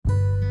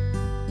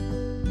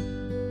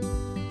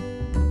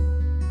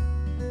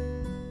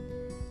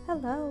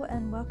Hello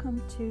and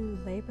welcome to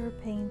Labor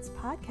Pains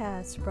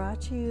Podcast,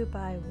 brought to you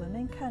by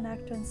Women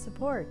Connect and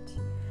Support.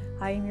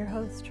 I am your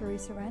host,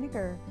 Teresa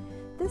Reiniger.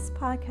 This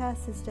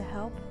podcast is to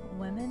help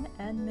women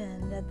and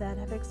men that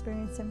have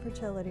experienced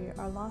infertility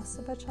or loss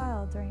of a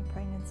child during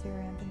pregnancy or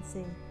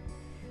infancy.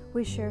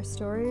 We share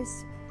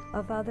stories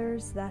of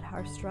others that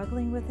are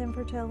struggling with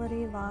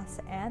infertility, loss,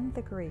 and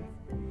the grief.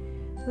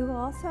 We will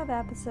also have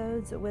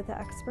episodes with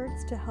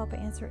experts to help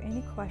answer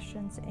any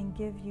questions and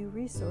give you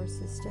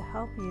resources to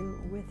help you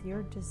with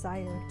your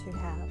desire to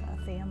have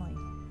a family.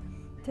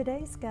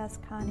 Today's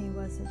guest, Connie,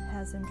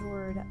 has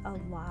endured a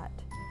lot.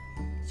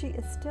 She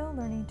is still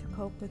learning to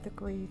cope with the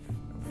grief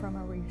from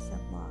a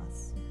recent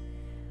loss.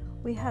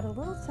 We had a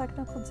little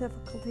technical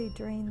difficulty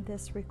during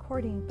this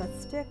recording, but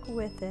stick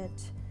with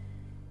it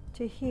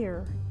to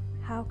hear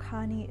how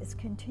Connie is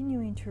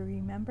continuing to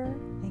remember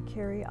and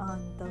carry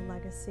on the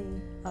legacy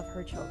of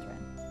her children.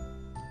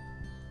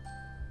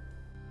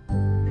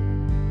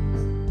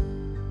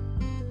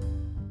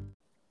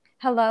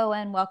 Hello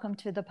and welcome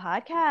to the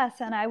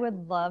podcast, and I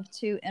would love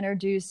to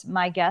introduce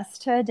my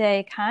guest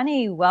today.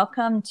 Connie,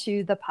 welcome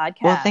to the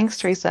podcast. Well, thanks,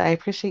 Teresa. I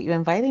appreciate you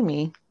inviting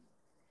me.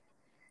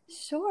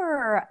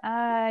 Sure.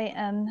 I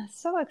am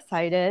so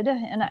excited,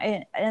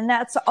 and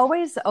that's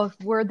always a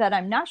word that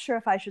I'm not sure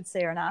if I should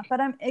say or not,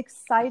 but I'm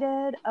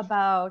excited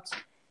about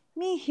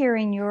me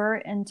hearing your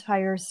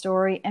entire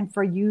story and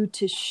for you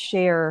to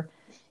share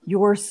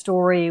your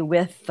story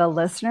with the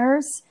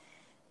listeners,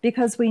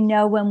 because we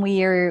know when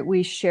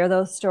we share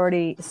those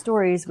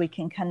stories, we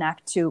can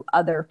connect to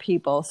other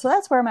people. So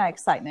that's where my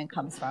excitement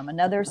comes from.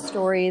 Another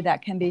story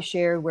that can be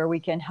shared where we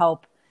can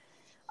help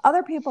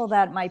other people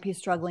that might be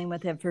struggling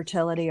with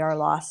infertility or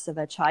loss of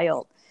a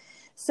child.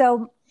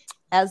 So,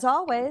 as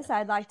always,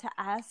 I'd like to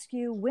ask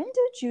you, when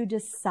did you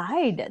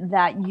decide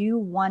that you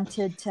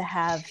wanted to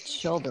have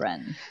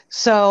children?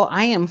 So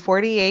I am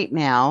 48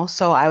 now.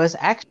 So I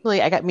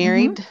got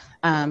married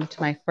to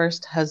my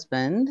first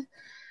husband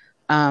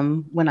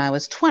when I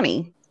was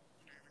 20.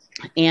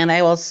 And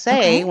I will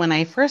say, when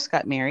I first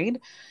got married,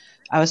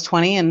 I was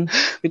 20, and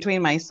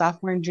between my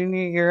sophomore and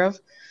junior year of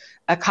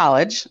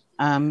college,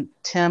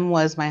 Tim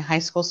was my high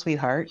school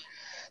sweetheart.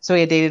 So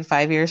we had dated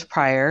 5 years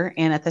prior.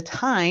 And at the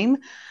time,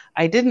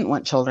 I didn't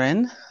want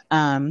children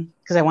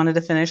because I wanted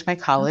to finish my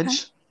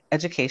college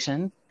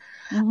education.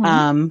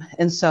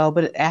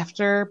 But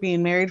after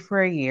being married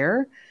for a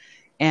year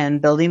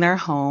and building our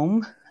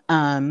home,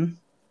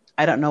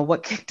 I don't know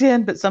what kicked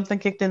in, but something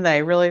kicked in that I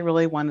really,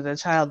 really wanted a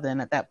child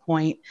then at that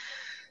point,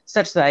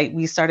 such that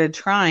we started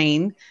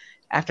trying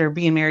after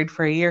being married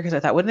for a year, because I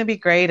thought, wouldn't it be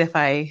great if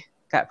I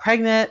got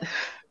pregnant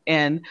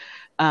and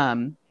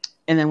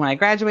then when I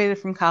graduated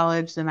from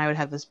college, then I would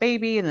have this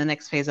baby and the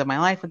next phase of my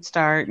life would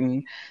start.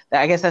 And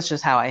I guess that's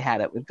just how I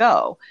had it would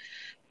go.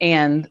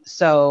 And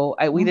so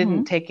we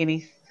didn't take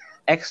any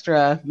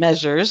extra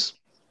measures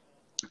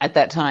at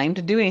that time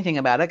to do anything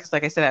about it. Cause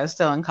like I said, I was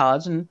still in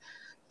college and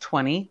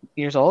 20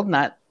 years old,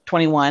 not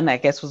 21, I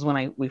guess was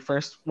when we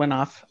first went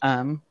off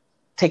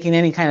taking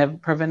any kind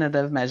of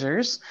preventative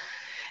measures.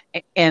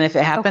 And if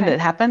it happened, it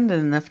happened.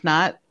 And if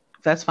not,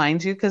 that's fine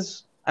too,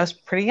 because I was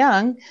pretty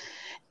young.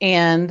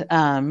 And,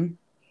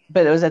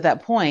 but it was at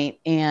that point.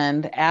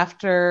 And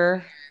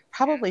after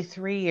probably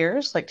 3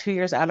 years, like 2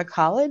 years out of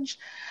college,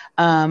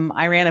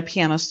 I ran a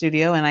piano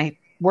studio and I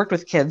worked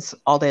with kids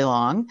all day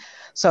long.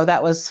 So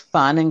that was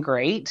fun and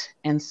great.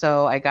 And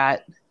so I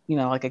got,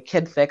 like a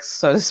kid fix,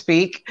 so to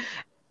speak,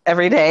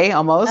 every day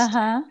almost.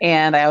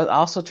 And I was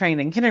also trained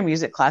in kinder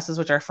music classes,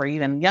 which are for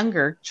even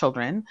younger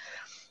children.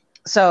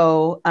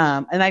 So,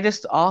 and I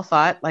just all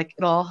thought like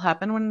it'll all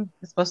happen when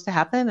it's supposed to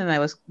happen. And I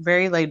was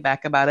very laid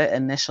back about it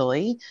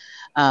initially,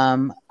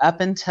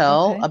 up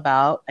until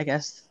about, I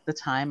guess, the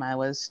time I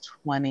was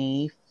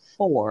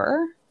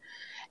 24.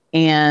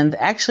 And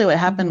actually what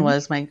happened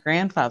was my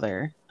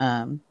grandfather,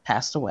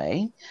 passed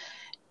away,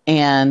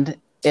 and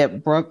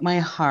it broke my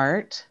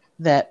heart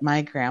that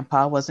my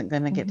grandpa wasn't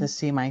going to get to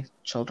see my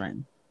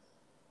children.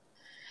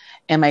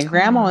 And my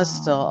grandma was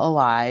still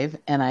alive.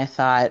 And I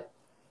thought,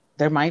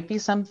 there might be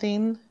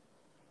something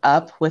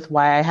up with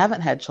why I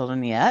haven't had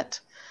children yet.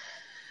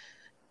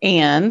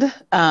 And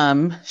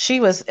she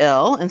was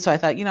ill. And so I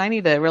thought, I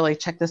need to really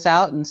check this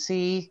out and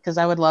see, because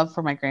I would love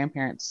for my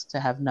grandparents to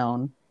have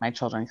known my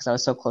children, because I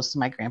was so close to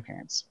my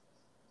grandparents.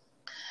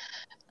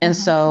 And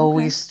so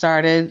we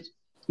started,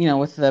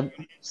 with the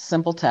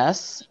simple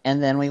tests.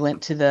 And then we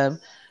went to the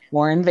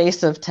more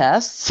invasive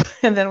tests.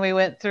 And then we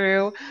went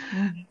through,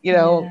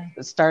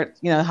 start,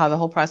 how the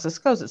whole process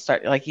goes. It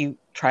starts like you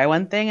try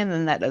one thing and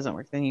then that doesn't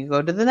work. Then you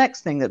go to the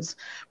next thing that's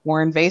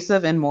more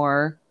invasive and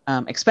more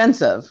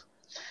expensive.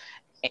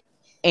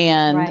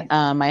 And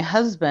my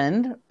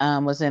husband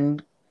was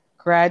in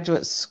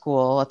graduate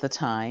school at the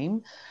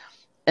time.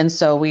 And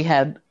so we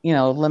had,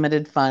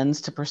 limited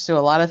funds to pursue a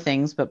lot of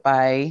things. But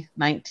by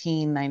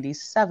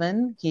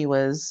 1997, he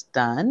was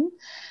done.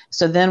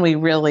 So then we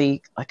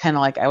really kind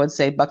of I would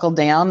say, buckled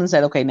down and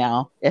said, okay,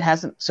 now it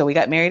hasn't. So we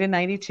got married in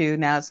 92.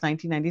 Now it's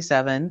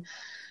 1997.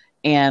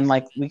 And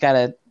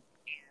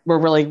we're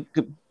really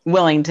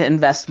willing to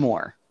invest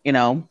more.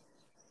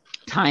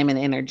 time and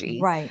energy.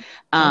 Right.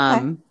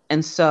 Okay.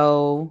 And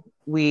so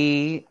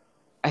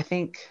I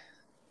think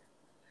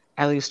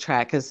I lose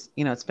track because,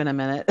 it's been a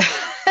minute.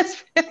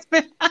 It's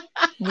been,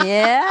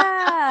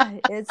 Yeah,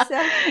 it's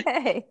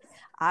okay.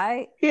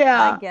 I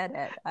yeah. get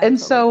it. I And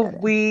totally so get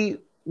it. we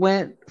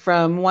went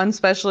from one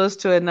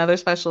specialist to another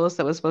specialist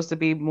that was supposed to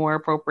be more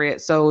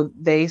appropriate. So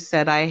they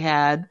said I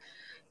had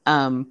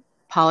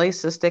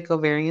polycystic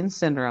ovarian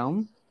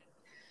syndrome.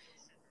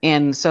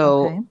 And Okay.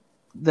 so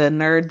the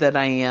nerd that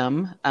I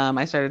am,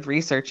 I started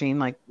researching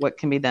like what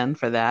can be done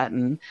for that.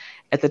 And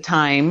at the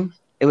time,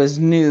 it was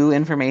new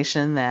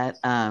information that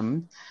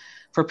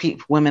for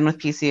women with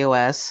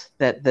PCOS,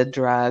 that the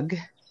drug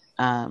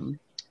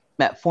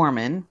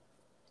metformin,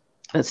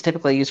 that's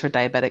typically used for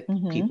diabetic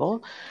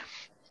people,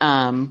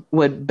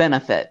 would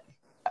benefit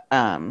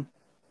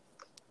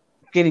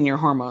getting your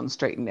hormones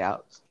straightened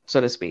out,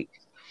 so to speak.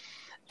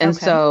 And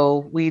Okay.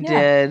 so we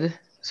Yeah.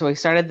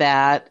 started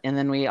that. And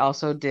then we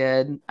also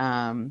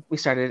we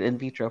started in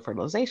vitro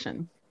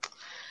fertilization.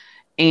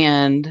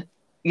 And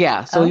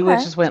yeah, so we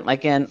Okay. just went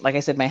like I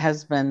said, my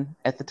husband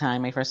at the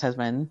time, my first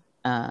husband,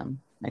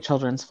 my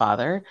children's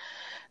father,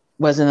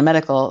 was in the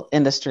medical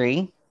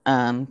industry.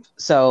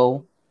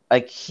 So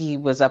like he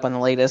was up on the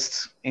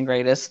latest and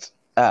greatest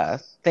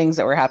things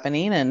that were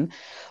happening. And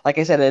like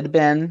I said, it had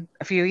been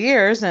a few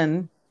years.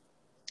 And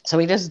so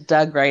we just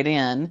dug right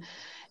in.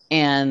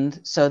 And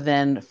so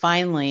then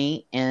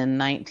finally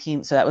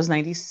so that was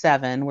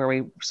 97, where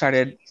we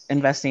started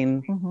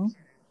investing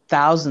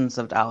thousands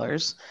of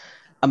dollars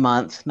a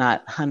month,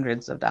 not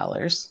hundreds of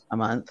dollars a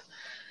month,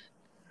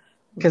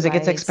 because it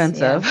gets Right.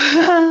 expensive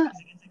Yeah.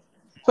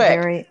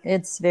 quick.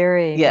 It's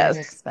very, very Yes.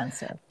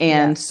 expensive.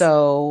 And Yes.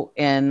 so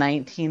in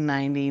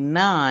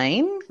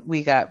 1999,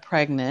 we got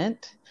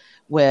pregnant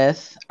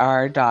with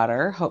our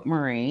daughter, Hope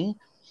Marie.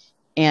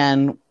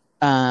 And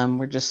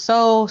we're just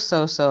so,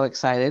 so, so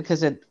excited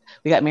because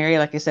we got married,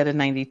 like I said, in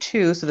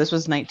 92. So this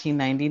was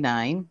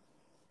 1999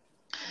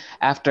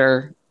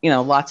 after,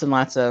 lots and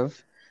lots of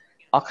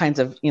all kinds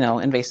of,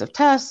 invasive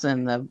tests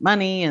and the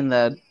money and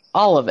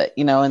all of it,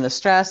 and the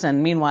stress.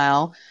 And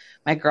meanwhile,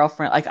 my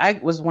girlfriend, like I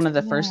was one of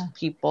the first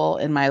people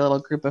in my little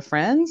group of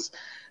friends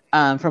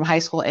from high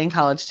school and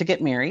college to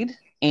get married.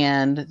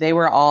 And they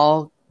were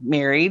all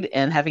married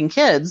and having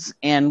kids,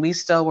 and we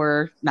still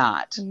were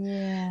not.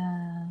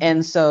 Yeah.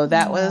 And so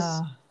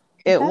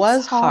it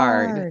was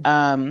hard.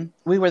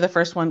 We were the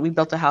first one. We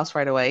built a house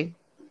right away.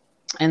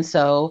 And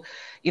so,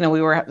 we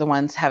were the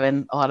ones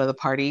having a lot of the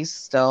parties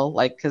still,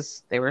 like,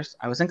 because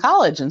I was in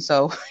college. And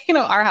so,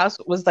 our house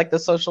was like the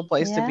social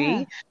place to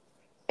be,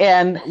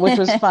 and which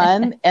was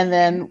fun. And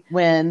then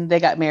when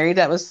they got married,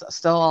 that was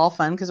still all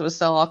fun because it was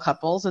still all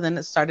couples. And then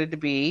it started to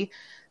be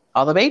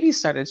all the babies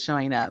started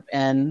showing up.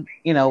 And,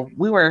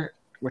 we're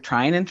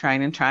trying and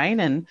trying and trying.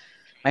 And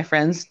my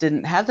friends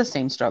didn't have the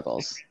same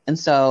struggles. And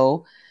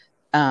so,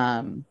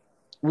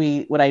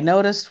 what I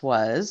noticed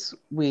was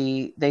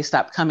they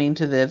stopped coming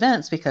to the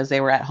events because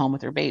they were at home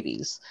with their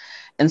babies.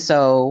 And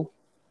so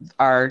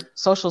our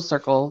social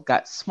circle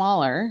got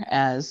smaller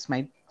as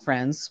my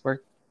friends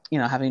were,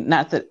 having,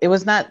 there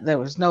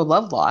was no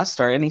love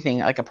lost or anything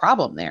like a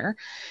problem there.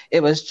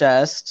 It was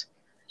just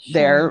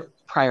their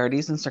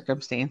priorities and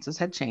circumstances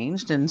had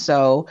changed. And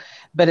so,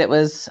 but it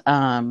was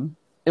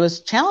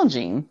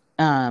challenging.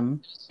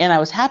 And I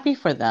was happy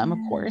for them, of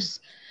course,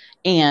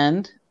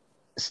 and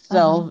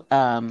still,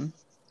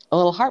 a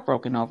little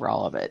heartbroken over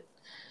all of it.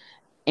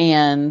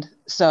 And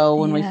so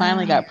when we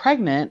finally got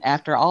pregnant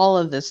after all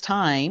of this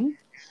time,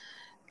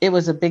 it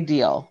was a big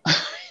deal.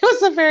 It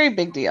was a very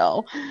big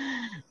deal.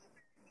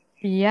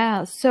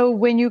 Yeah. So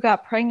when you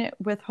got pregnant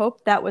with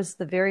Hope, that was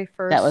the very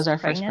first That was our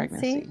pregnancy?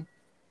 first pregnancy.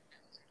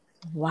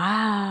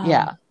 Wow.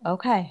 Yeah.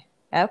 Okay.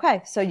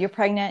 So you're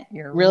pregnant.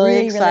 You're really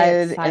really excited,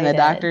 really excited. And the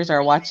doctors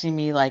are watching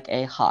me like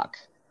a hawk.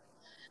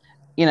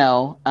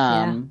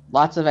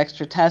 Lots of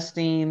extra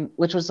testing,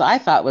 which I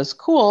thought was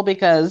cool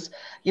because,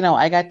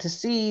 I got to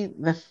see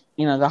the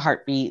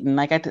heartbeat, and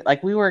I got to,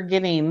 like, we were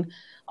getting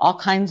all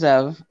kinds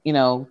of,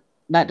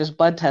 not just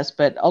blood tests,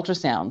 but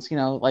ultrasounds,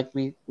 like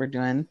we were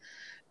doing,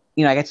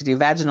 I got to do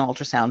vaginal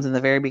ultrasounds in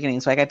the very beginning.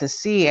 So I got to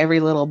see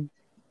every little,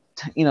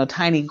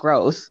 tiny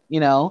growth,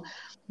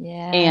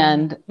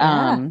 and,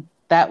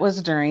 that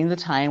was during the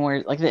time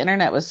where like the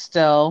internet was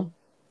still,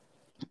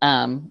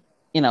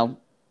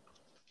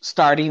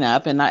 starting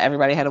up, and not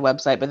everybody had a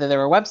website, but then there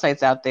were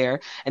websites out there,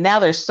 and now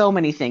there's so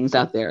many things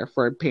out there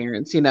for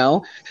parents,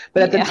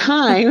 but at the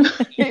time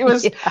it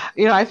was,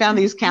 I found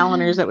these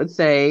calendars that would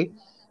say,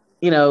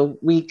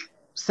 week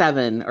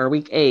 7 or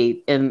week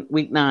 8 and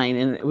week 9,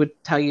 and it would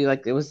tell you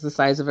like it was the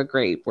size of a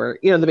grape, where,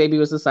 the baby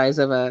was the size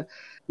of a,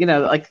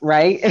 like,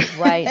 right.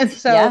 And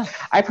so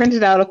I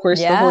printed out, of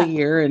course, the whole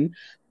year, and,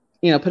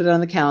 put it on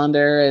the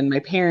calendar. And my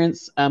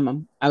parents,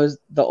 I'm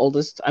the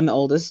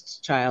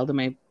oldest child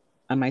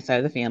on my side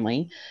of the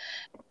family,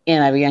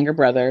 and I have a younger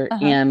brother,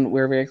 and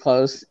we're very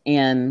close.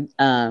 And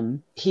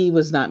he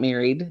was not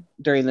married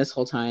during this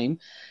whole time,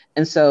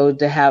 and so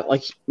to have,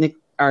 like, Nick,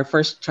 our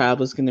first child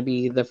was going to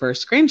be the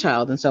first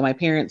grandchild, and so my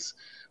parents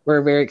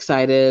were very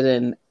excited,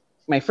 and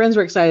my friends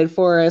were excited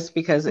for us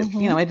because it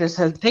just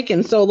has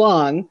taken so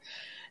long.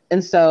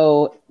 And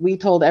so we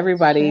told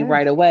everybody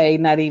right away,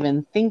 not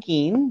even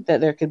thinking that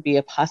there could be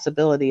a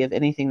possibility of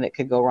anything that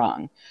could go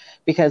wrong,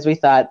 because we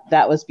thought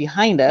that was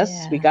behind us.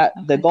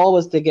 The goal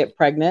was to get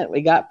pregnant.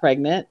 We got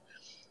pregnant.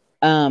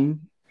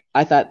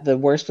 I thought the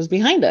worst was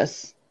behind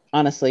us.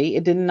 Honestly,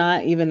 it did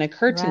not even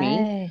occur to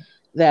me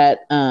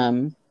that,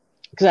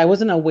 because I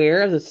wasn't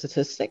aware of the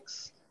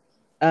statistics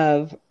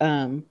of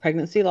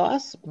pregnancy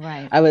loss.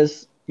 Right.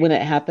 When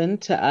it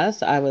happened to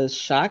us, I was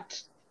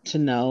shocked to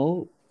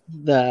know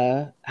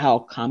how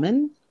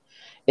common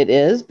it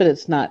is, but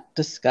it's not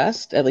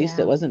discussed. At least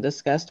it wasn't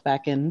discussed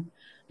back in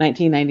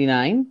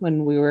 1999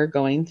 when we were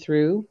going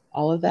through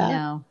all of that.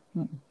 No.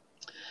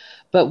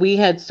 But we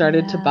had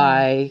started to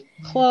buy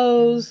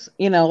clothes,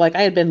 like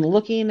I had been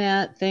looking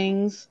at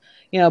things,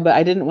 but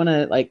I didn't want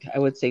to, like, I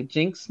would say,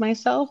 jinx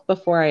myself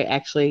before I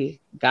actually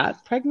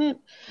got pregnant.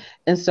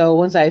 And so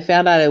once I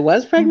found out I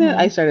was pregnant,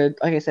 I started,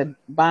 like I said,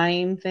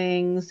 buying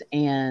things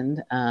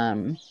and,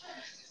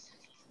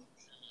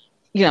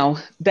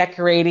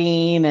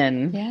 decorating,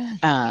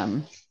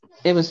 and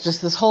it was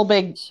just this whole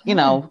big,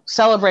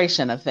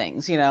 celebration of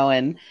things,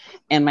 and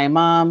my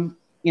mom,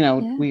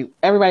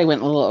 everybody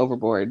went a little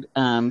overboard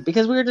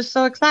because we were just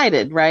so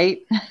excited,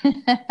 right?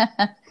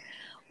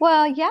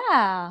 Well,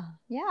 yeah,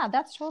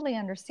 that's totally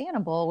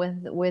understandable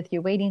with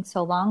you waiting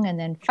so long, and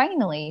then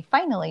finally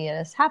it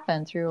has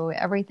happened through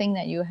everything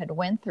that you had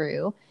went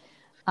through,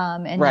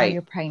 and now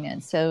you're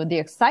pregnant. So the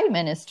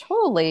excitement is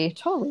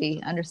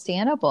totally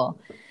understandable.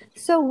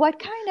 So what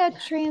kind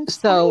of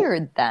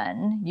transpired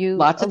then? You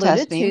lots alluded of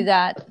testing. To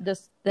that.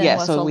 This then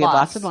was so a we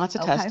loss. had lots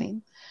of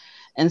testing,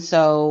 and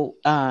so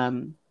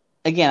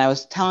again, I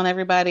was telling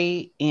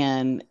everybody,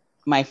 and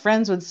my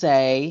friends would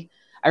say,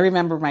 I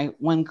remember my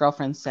one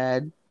girlfriend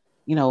said,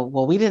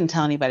 well, we didn't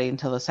tell anybody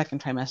until the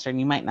second trimester, and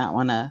you might not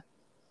want to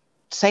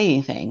say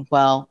anything.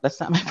 Well,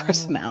 that's not my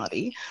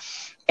personality.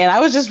 And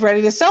I was just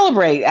ready to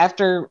celebrate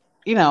after,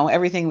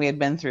 everything we had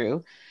been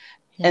through.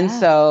 Yeah. And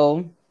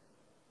so,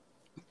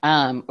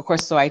 of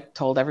course, so I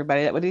told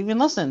everybody that would even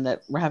listen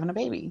that we're having a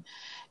baby.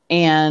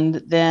 And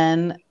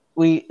then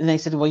they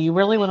said, well, you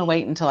really want to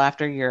wait until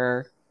after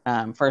your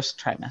first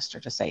trimester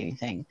to say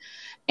anything.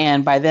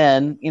 And by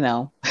then,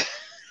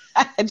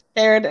 I had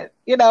shared it,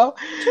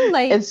 Too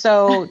late. And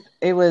so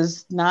it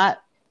was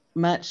not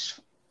much.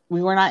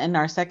 We were not in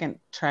our second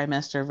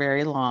trimester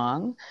very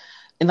long.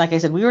 And like I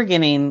said, we were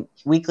getting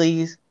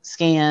weekly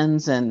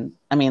scans and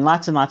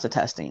lots and lots of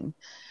testing.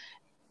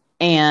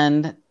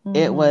 And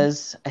it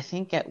was, I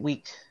think at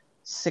week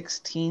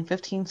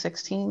 15,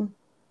 16,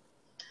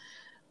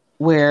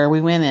 where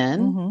we went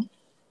in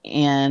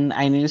and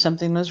I knew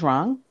something was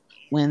wrong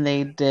when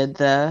they did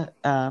the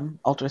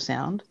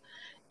ultrasound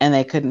and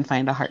they couldn't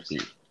find a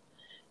heartbeat.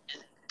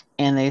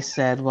 And they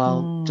said,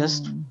 well,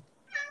 just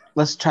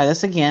let's try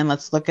this again.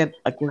 Let's look at,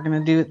 like, we're going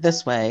to do it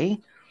this way.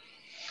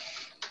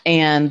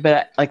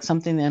 But like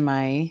something in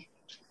my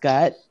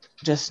gut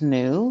just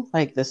knew,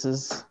 like, this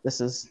is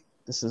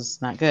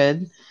not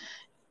good.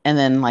 And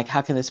then, like,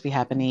 how can this be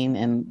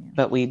happening?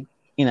 But we,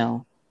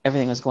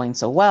 everything was going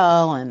so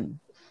well, and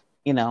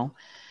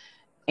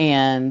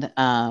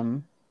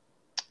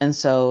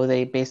so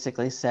they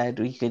basically said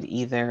we could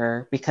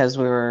either, because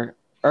we were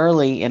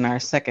early in our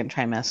second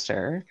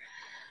trimester,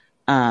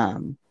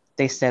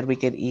 they said we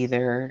could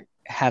either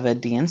have a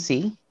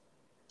DNC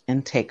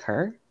and take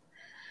her,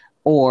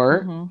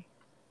 or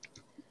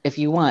if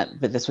you want,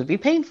 but this would be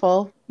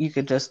painful, you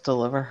could just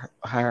deliver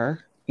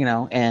her,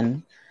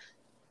 and,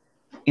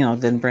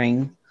 then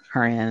bring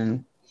her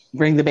in,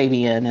 bring the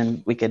baby in,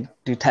 and we could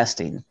do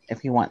testing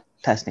if you want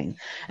testing.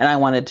 And I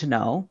wanted to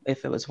know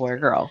if it was boy or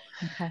girl.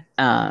 Okay.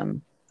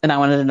 And I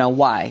wanted to know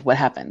what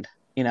happened,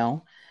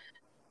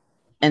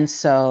 And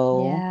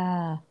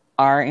so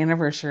our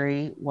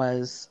anniversary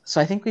was,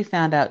 so I think we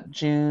found out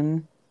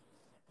June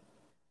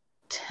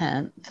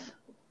 10th.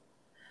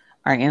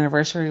 Our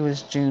anniversary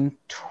was June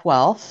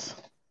 12th.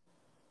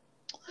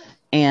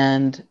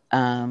 And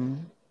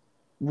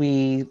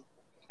we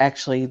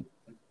actually,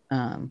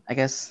 I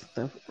guess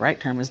the right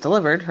term is,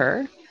 delivered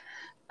her.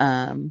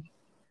 And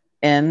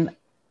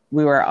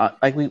we were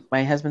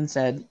my husband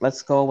said,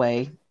 let's go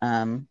away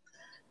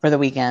for the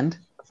weekend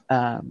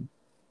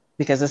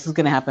because this is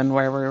going to happen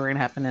wherever we're going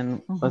to happen,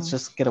 and let's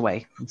just get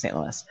away from St.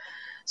 Louis.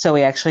 So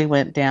we actually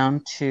went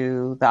down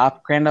to the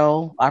Grand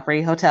Ole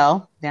Opry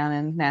Hotel down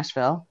in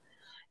Nashville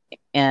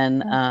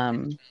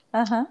and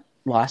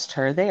lost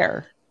her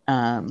there.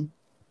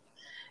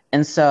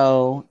 And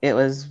so it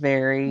was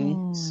very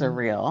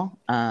surreal.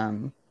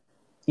 I'm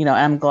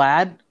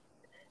glad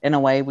in a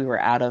way we were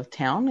out of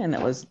town, and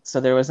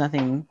there was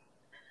nothing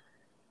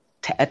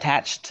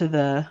attached to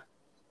the,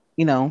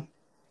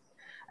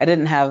 I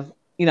didn't have,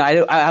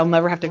 I'll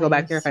never have to go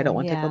back there if I don't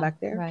want to go back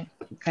there, right?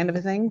 Kind of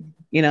a thing,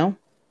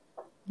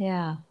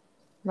 Yeah.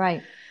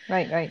 Right.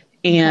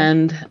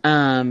 And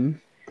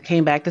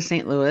came back to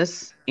St.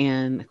 Louis,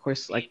 and of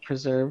course, like,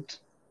 preserved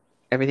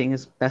everything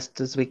as best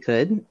as we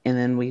could. And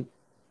then we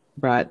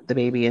brought the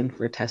baby in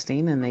for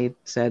testing, and they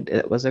said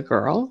it was a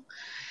girl.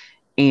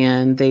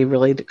 And they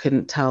really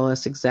couldn't tell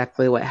us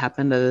exactly what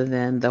happened other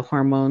than the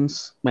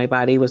hormones. My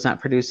body was not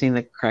producing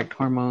the correct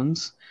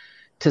hormones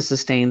to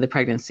sustain the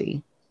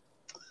pregnancy.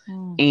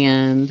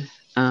 And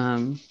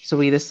so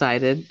we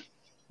decided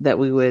that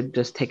we would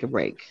just take a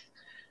break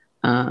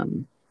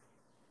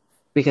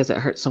because it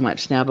hurt so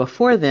much. Now,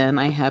 before then,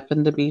 I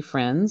happened to be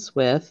friends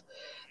with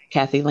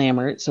Kathy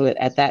Lambert. So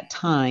at that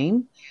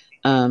time,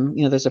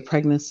 there's a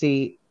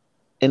pregnancy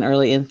and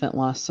early infant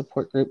loss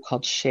support group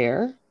called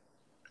SHARE,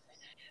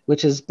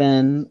 which has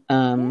been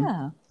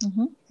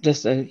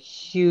just a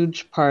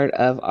huge part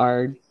of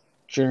our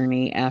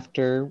journey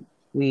after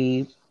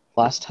we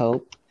lost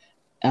Hope.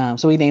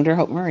 So we named her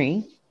Hope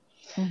Marie.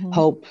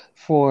 Hope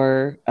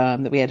for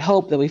that we had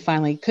hope that we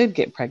finally could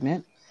get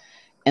pregnant.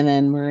 And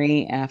then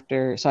Marie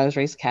so I was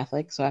raised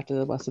Catholic. So after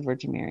the Blessed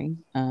Virgin Mary,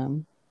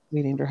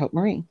 we named her Hope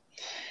Marie.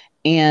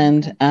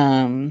 And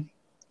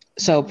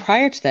so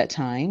prior to that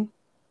time,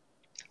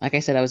 like I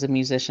said, I was a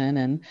musician,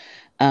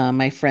 and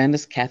my friend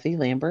is Kathy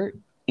Lambert,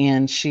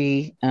 and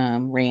she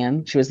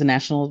was the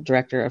national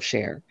director of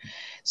SHARE.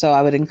 So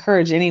I would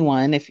encourage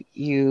anyone, if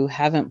you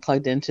haven't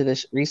plugged into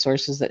the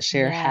resources that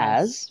SHARE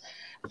has,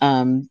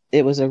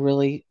 it was a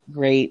really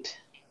great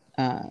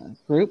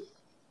group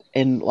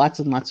and lots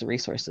of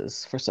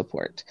resources for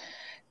support,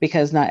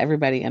 because not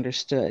everybody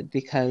understood.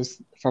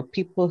 Because for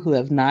people who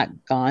have not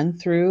gone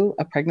through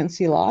a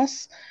pregnancy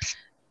loss,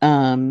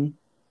 that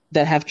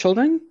have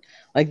children,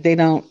 like they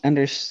don't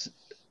understand.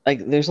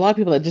 Like there's a lot of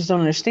people that just don't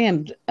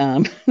understand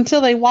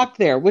until they walk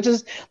there, which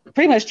is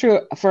pretty much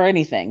true for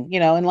anything,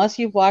 unless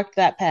you've walked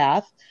that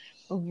path,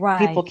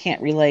 people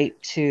can't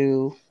relate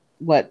to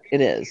what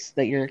it is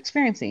that you're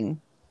experiencing.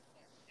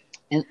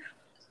 And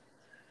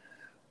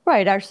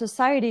our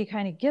society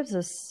kind of gives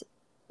us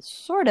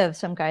sort of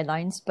some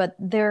guidelines, but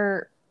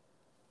they're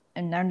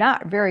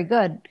not very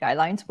good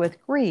guidelines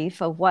with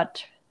grief of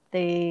what's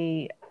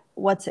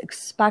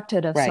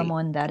expected of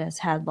someone that has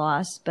had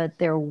loss, but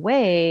they're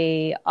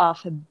way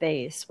off of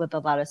base with a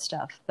lot of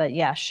stuff. But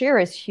yeah, SHARE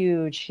is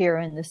huge here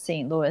in the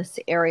St. Louis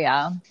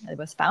area. It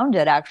was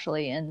founded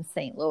actually in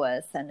St.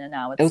 Louis, and then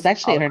now it was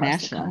actually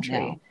international across the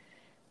country. Now.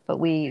 But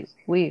we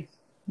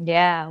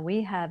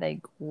have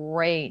a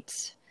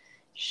great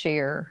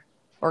SHARE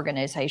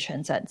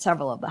organizations at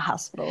several of the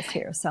hospitals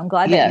here. So I'm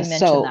glad that you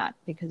mentioned that,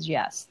 because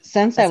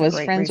since I was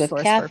friends with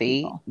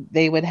Kathy,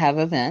 they would have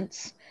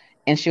events,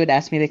 and she would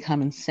ask me to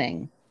come and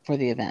sing for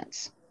the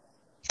events.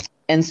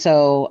 And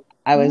so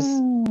I was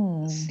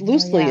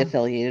loosely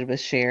affiliated with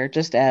SHARE,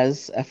 just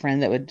as a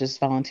friend that would just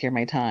volunteer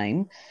my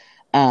time.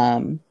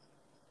 But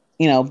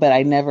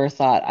I never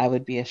thought I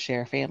would be a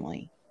SHARE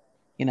family,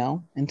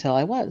 until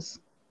I was.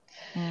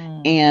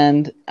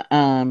 And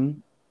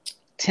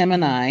Tim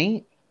and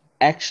I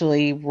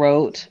actually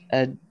wrote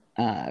a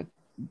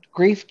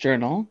grief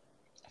journal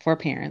for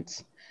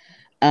parents,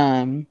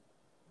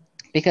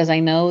 because I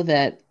know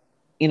that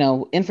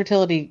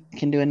infertility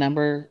can do a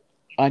number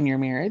on your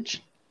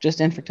marriage. Just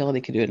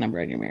infertility could do a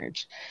number on your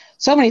marriage.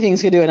 So many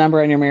things could do a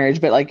number on your marriage,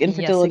 but like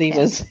infertility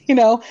was,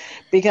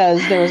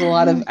 because there was a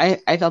lot of,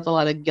 I felt a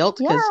lot of guilt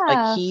because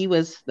like he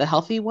was the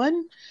healthy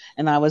one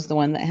and I was the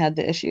one that had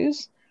the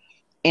issues.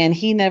 And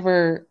he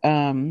never,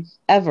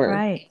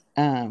 ever,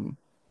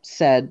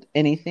 said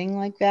anything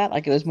like that.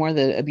 Like it was more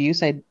the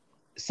abuse I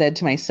said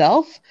to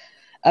myself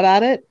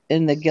about it,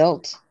 and the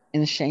guilt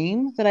and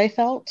shame that I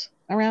felt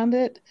around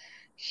it.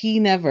 He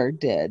never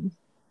did.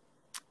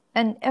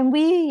 And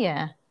we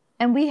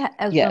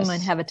as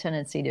women have a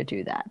tendency to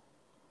do that.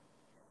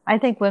 I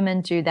think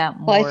women do that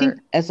more. Well, I think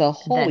as a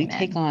whole, we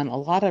take on a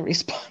lot of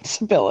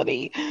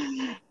responsibility.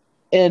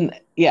 And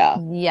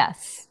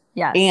Yes.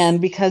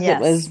 And because it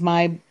was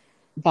my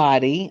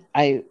body,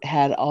 I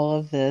had all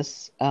of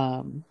this,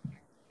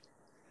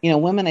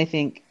 women, I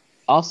think,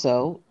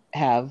 also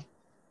have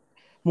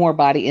more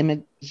body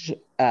image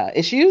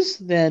issues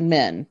than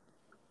men.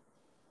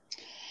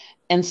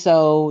 And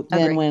so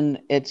then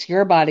when it's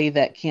your body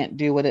that can't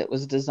do what it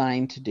was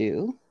designed to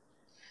do,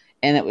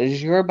 and it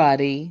was your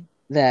body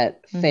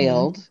that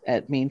failed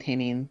at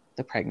maintaining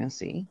the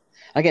pregnancy,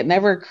 like it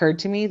never occurred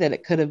to me that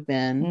it could have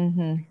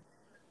been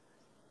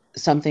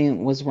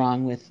something was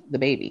wrong with the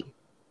baby.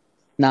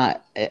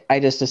 I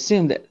just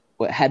assumed it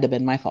had to have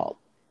been my fault.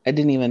 I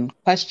didn't even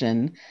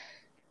question,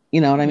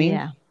 you know what I mean?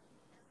 Yeah.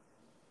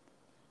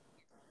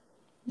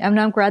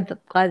 I'm glad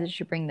that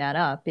you bring that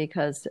up,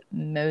 because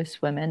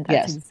most women,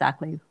 that's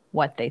exactly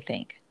what they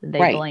think.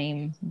 They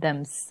blame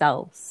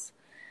themselves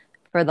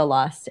for the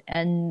loss.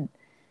 And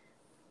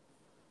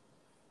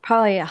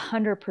probably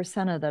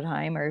 100% of the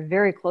time, or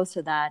very close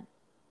to that,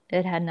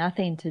 it had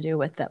nothing to do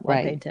with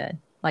what they did.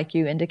 Like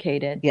you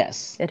indicated.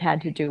 Yes. It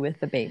had to do with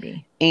the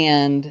baby.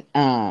 And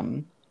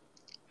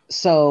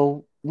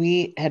so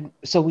we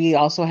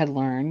also had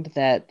learned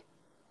that,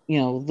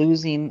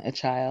 losing a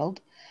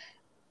child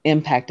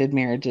impacted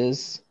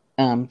marriages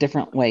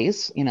different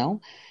ways,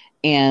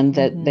 and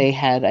that they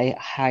had a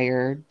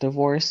higher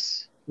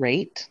divorce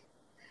rate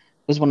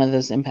was one of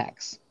those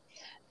impacts.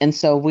 And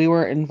so we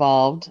were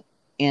involved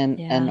in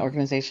an Yeah.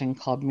 organization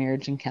called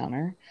Marriage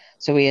Encounter.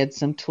 So we had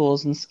some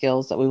tools and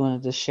skills that we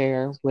wanted to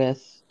share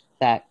with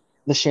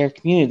the share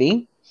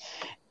community.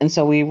 And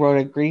so we wrote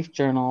a grief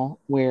journal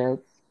where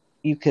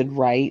you could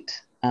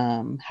write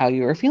how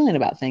you were feeling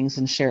about things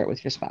and share it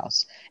with your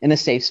spouse in a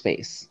safe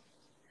space.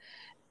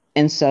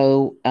 And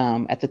so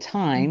at the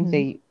time,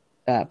 they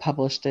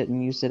published it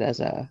and used it as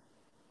a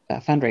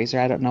fundraiser.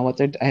 I don't know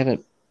I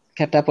haven't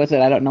kept up with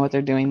it. I don't know what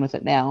they're doing with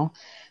it now,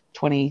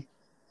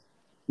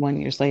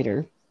 21 years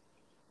later.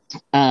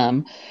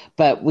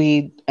 But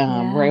we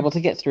were able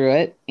to get through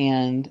it.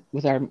 And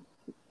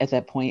at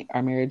that point,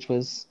 our marriage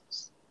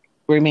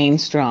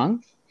remained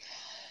strong.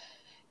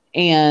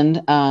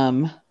 And,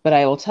 but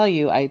I will tell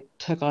you, I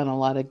took on a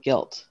lot of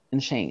guilt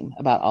and shame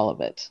about all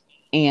of it.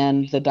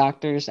 And the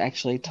doctors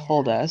actually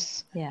told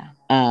us,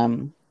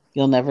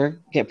 you'll never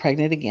get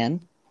pregnant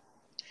again.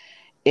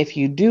 If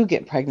you do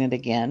get pregnant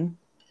again,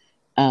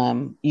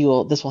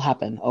 this will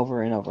happen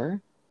over and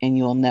over, and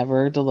you will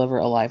never deliver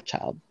a live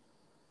child.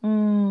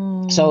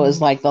 So it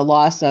was like the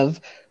loss of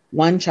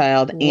one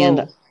child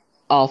and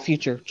all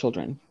future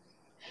children,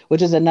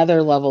 which is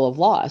another level of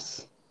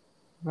loss.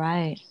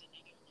 Right.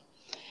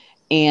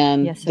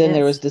 And then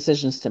there was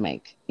decisions to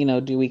make.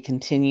 Do we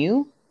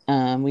continue?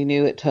 We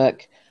knew it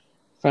took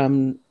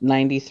from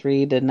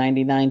 93 to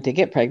 99 to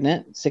get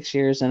pregnant, 6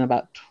 years and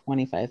about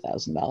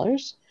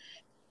 $25,000.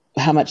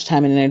 How much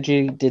time and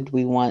energy did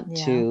we want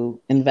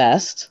to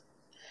invest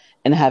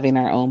in having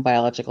our own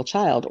biological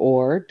child,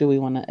 or do we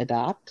want to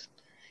adopt?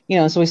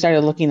 So we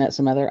started looking at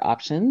some other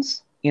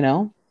options,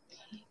 and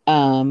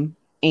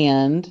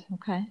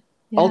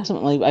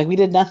ultimately, we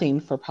did nothing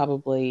for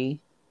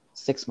probably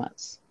 6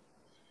 months.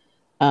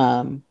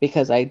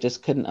 Because I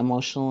just couldn't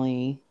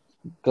emotionally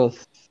go.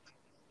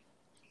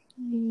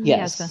 Yes.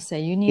 I was going to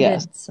say, you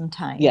needed some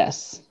time.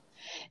 Yes.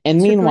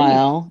 And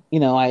meanwhile,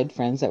 I had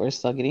friends that were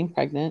still getting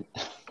pregnant.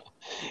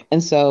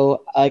 And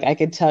so I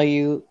could tell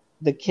you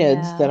the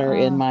kids that are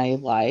in my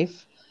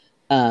life,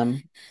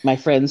 my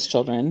friends'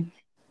 children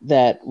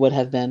that would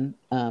have been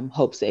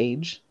Hope's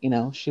age,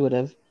 she would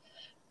have,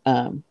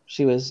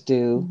 she was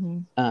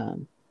due, I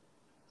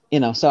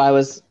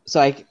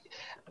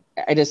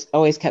just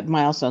always kept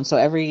milestones. So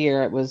every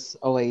year it was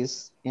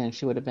always,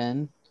 she would have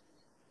been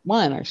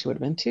 1, or she would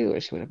have been 2,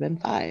 or she would have been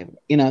 5.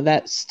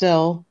 That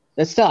still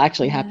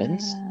actually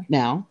happens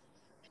now.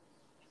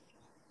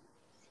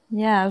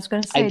 Yeah, I was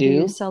going to say, do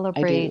you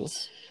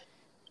celebrate?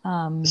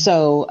 Like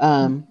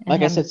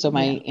I said, so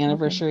my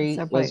anniversary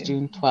was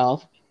June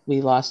 12th.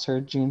 We lost her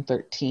June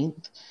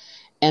 13th.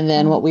 And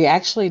then what we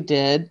actually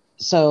did,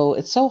 so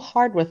it's so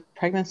hard with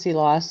pregnancy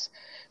loss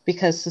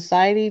because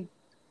society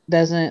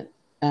doesn't,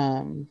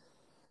 I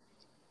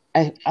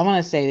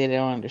want to say they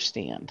don't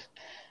understand.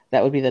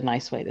 That would be the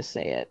nice way to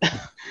say it.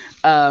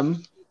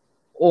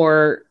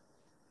 Or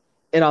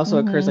it also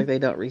occurs like they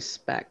don't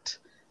respect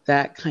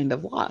that kind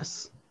of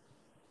loss.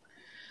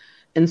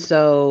 And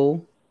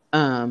so,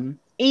 and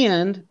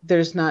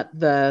there's not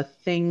the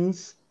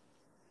things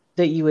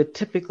that you would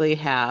typically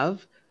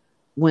have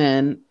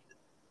when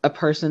a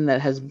person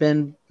that has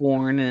been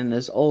born and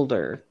is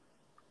older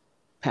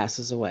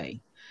passes away.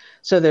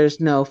 So there's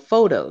no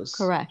photos.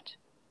 Correct.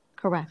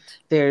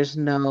 There's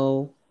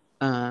no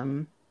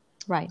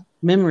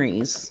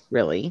memories,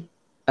 really,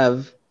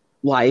 of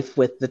life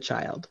with the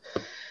child.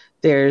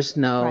 There's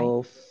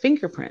no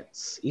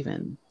fingerprints,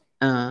 even.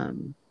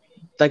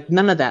 Like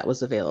none of that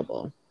was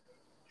available.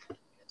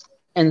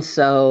 And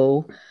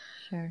so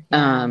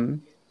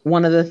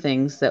one of the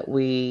things that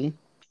we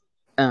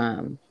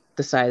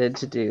decided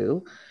to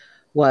do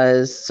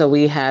was, so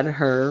we had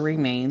her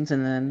remains,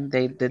 and then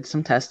they did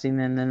some testing,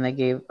 and then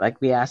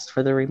we asked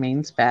for the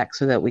remains back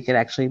so that we could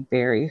actually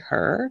bury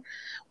her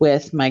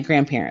with my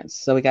grandparents.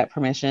 So we got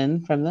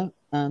permission from the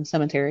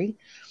cemetery,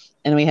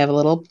 and we have a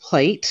little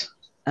plate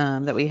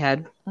that we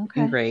had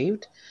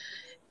engraved,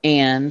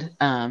 and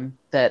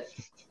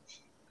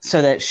so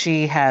that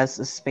she has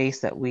a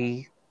space that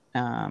we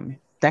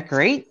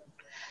decorate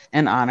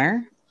and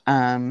honor.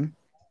 That's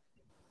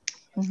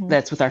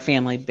with our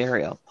family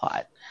burial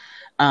plot.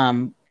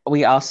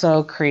 We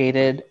also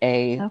created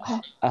a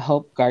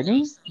Hope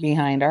Garden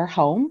behind our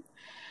home.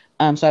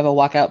 So I have a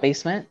walkout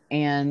basement,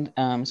 and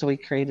so we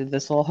created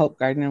this little Hope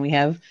Garden, and we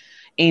have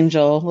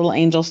little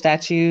angel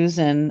statues,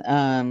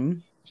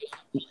 and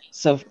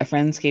so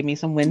friends gave me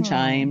some wind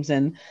chimes,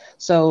 and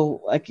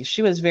so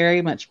she was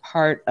very much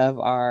part of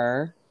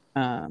our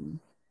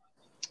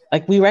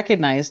we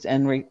recognized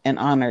and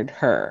honored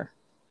her.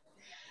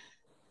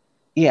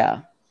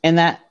 Yeah, and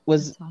that's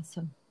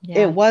awesome.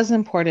 Yeah. It was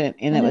important,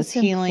 and it was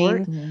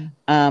healing.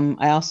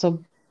 I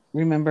also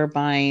remember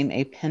buying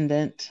a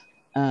pendant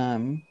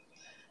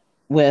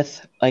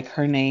with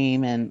her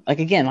name, and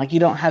again, you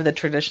don't have the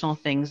traditional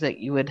things that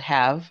you would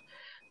have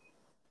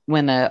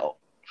when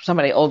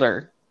somebody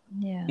older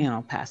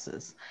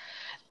passes.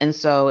 And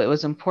so it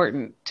was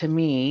important to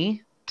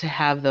me to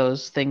have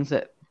those things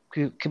that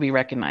could be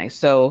recognized.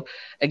 So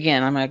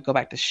again, I'm going to go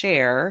back to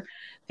share.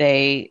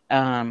 They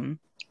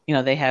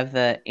they have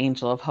the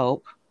Angel of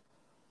Hope,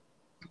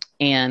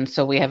 And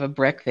so we have a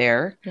brick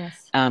there.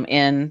 Yes.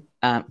 In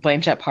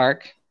Blanchette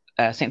Park,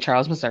 St.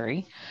 Charles,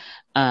 Missouri.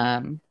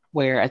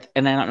 Where,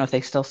 and I don't know if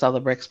they still sell the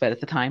bricks, but at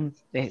the time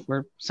they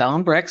were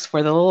selling bricks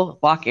for the little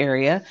walk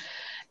area.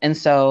 And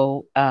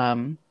so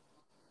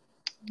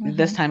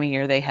this time of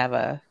year they have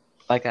a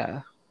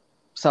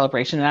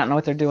celebration. And I don't know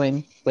what they're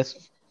doing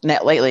with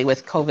net lately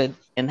with COVID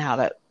and how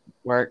that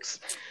works.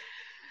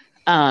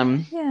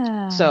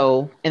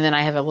 So, and then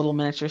I have a little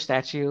miniature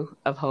statue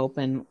of Hope,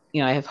 and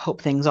I have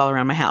Hope things all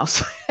around my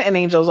house and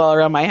angels all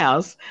around my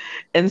house.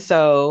 And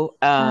so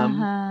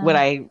what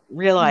I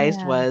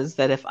realized was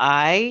that if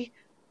I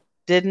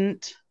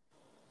didn't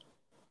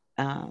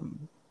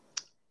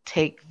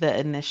take the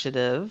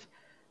initiative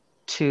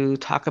to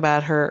talk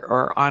about her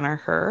or honor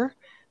her,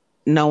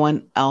 no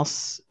one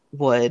else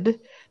would.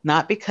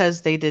 Not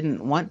because they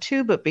didn't want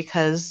to, but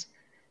because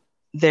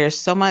there's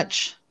so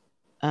much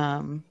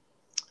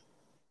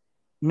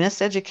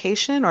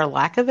miseducation or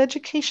lack of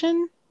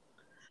education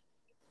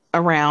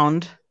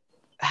around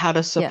how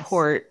to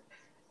support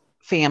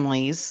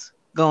families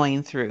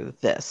going through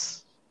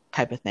this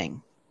type of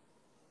thing.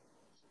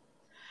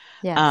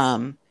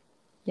 Yes.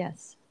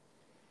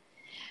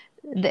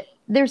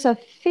 There's a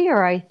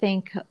fear, I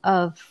think,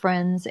 of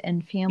friends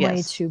and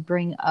family to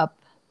bring up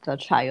the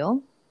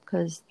child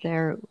because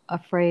they're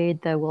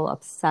afraid they will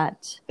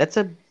upset. That's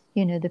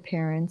the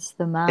parents,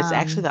 the mom. It's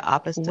actually the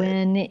opposite.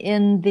 When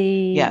in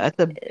the that's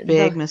a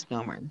big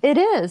misnomer. It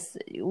is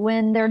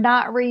when they're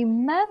not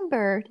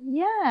remembered.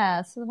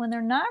 So when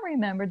they're not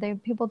remembered,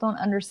 people don't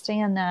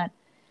understand that.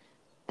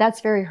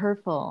 That's very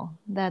hurtful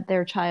that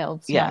their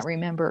child's not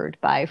remembered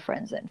by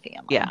friends and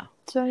family.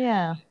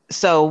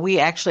 So we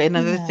actually,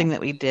 another thing that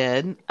we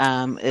did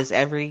is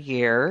every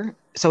year.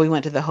 So we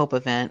went to the Hope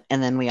event,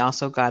 and then we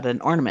also got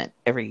an ornament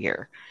every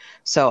year.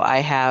 So I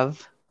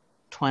have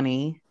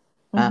 20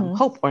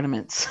 Hope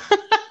ornaments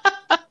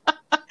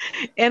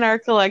in our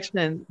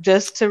collection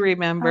just to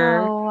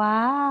remember,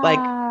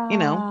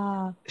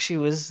 she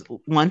was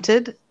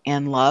wanted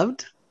and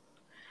loved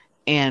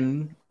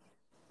and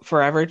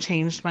forever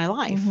changed my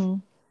life.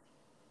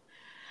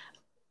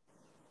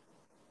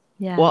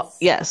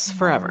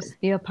 Forever.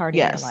 Be a part of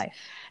your life.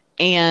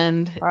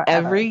 And forever.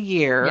 Every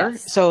year,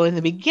 so in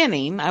the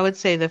beginning, I would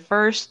say the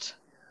first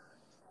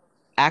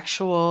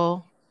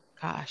actual,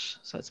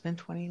 so it's been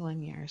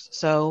 21 years.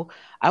 So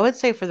I would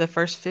say for the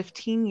first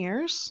 15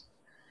 years,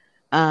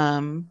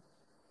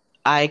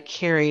 I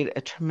carried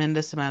a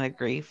tremendous amount of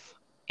grief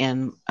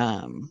and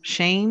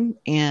shame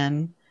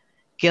and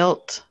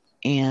guilt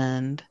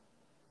and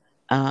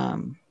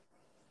I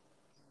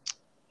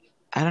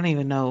don't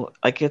even know,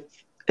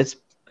 it's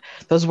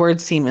those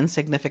words seem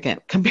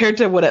insignificant compared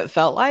to what it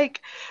felt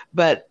like,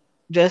 but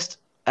just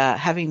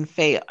having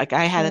failed,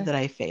 I had it that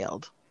I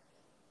failed.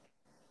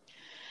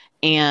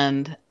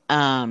 And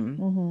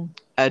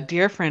a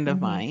dear friend of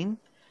mine,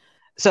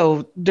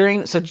 so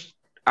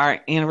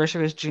our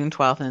anniversary was June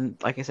 12th, and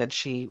like I said,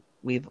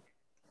 we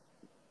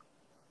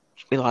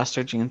lost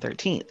her June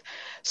 13th.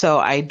 So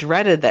I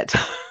dreaded that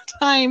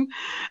time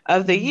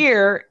of the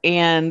year.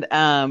 And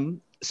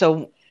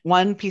so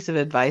one piece of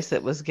advice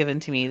that was given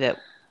to me that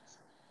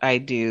I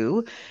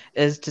do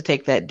is to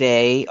take that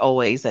day,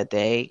 always that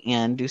day,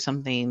 and do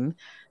something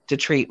to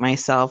treat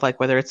myself, like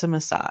whether it's a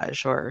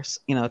massage or,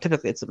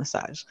 typically it's a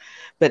massage,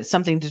 but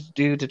something to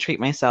do to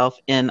treat myself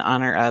in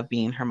honor of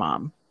being her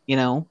mom,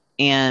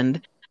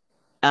 and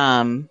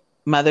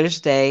Mother's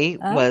Day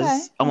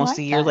was almost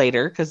a year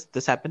later because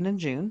this happened in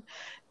June.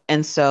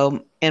 And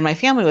so, and my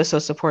family was so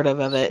supportive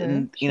of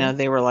it.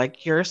 They were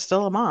like, you're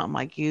still a mom.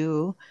 Like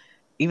even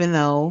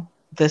though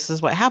this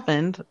is what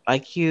happened,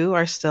 you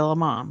are still a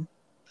mom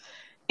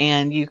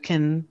and you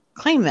can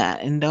claim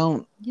that and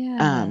don't.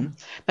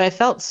 But I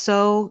felt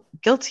so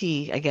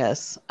guilty, I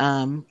guess,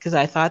 because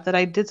I thought that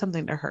I did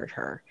something to hurt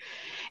her.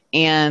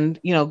 And,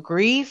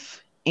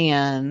 grief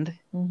and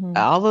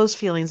all those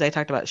feelings I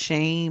talked about,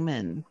 shame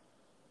and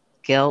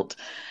guilt,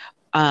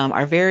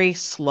 are very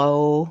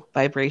slow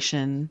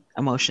vibration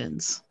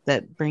emotions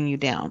that bring you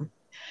down.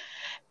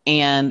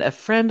 And a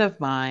friend of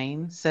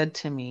mine said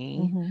to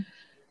me,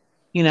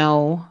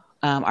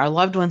 our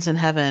loved ones in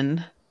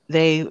heaven,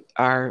 their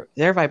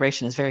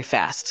vibration is very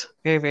fast,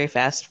 very, very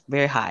fast,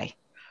 very high.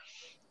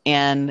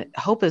 And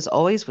Hope is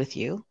always with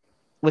you,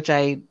 which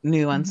I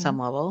knew on some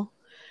level.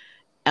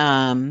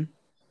 And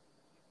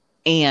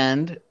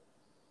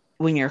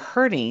when you're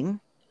hurting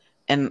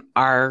and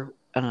are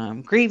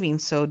grieving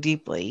so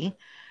deeply,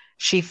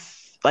 she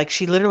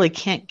literally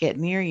can't get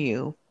near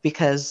you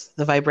because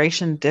the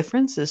vibration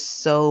difference is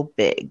so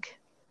big.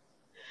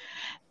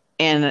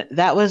 And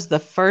that was the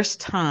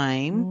first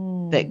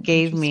time that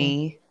gave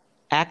me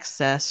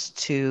access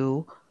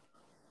to,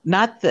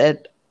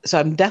 so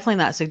I'm definitely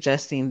not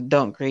suggesting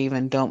don't grieve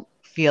and don't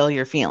feel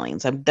your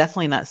feelings. I'm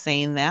definitely not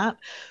saying that.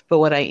 But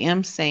what I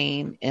am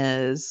saying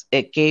is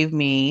it gave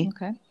me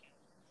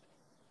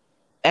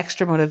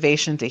extra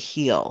motivation to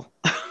heal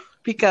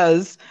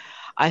because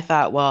I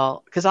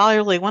thought, because all I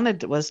really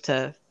wanted was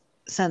to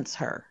sense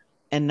her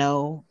and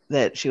know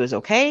that she was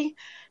okay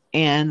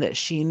and that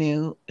she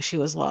knew she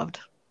was loved.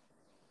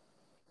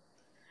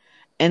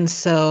 And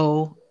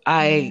so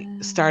I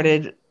Yeah.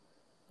 started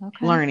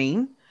Okay.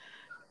 learning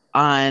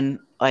on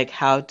like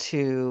how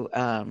to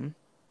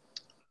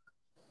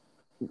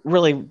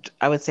really,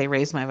 I would say,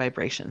 raise my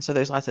vibration. So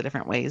there's lots of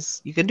different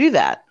ways you can do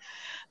that.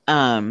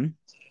 Um,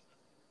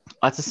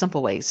 Lots of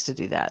simple ways to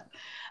do that.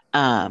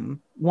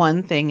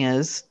 One thing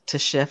is to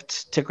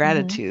shift to Mm-hmm.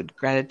 gratitude.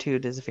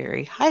 Gratitude is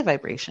very high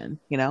vibration,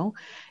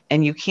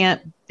 and you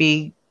can't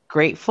be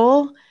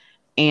grateful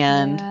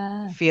and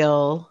Yeah.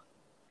 feel,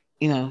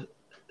 you know,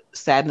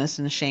 sadness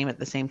and shame at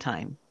the same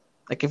time.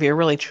 Like if you're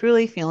really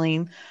truly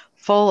feeling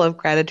full of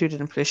gratitude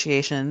and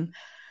appreciation,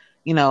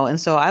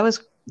 and so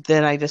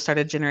then I just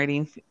started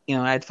generating,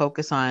 I'd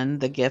focus on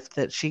the gift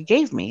that she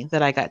gave me,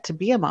 that I got to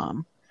be a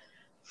mom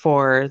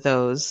for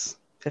those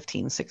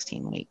 15,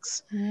 16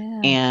 weeks.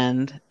 Yeah.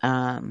 And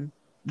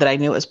that I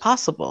knew it was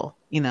possible,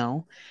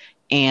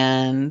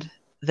 and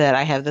that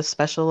I have this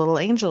special little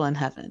angel in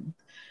heaven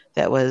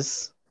that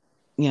was,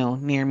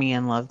 near me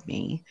and loved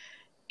me.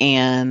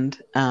 And,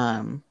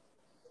 and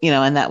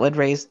that would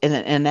raise,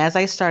 and as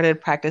I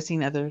started practicing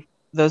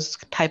those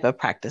type of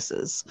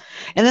practices,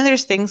 and then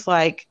there's things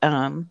like,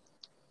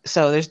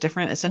 so there's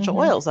different essential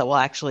Mm-hmm. oils that will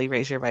actually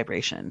raise your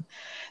vibration.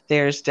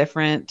 There's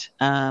different,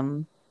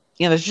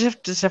 there's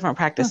just different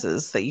Huh.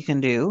 practices that you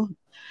can do.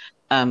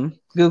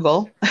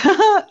 Google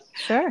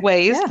Sure.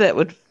 ways Yeah. that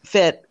would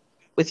fit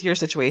with your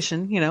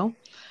situation,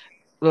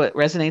 what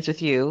resonates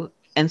with you.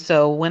 And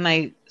so when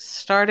I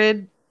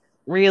started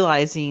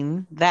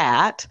realizing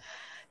that,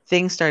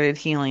 things started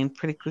healing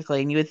pretty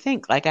quickly. And you would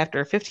think, like,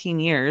 after 15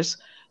 years,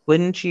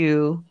 wouldn't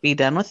you be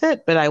done with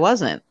it? But I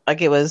wasn't.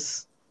 Like, it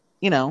was,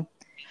 you know,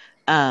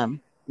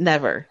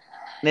 never.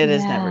 It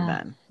is never Yeah.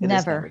 done. It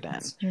is never Never.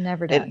 done. You're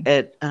never It,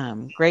 done.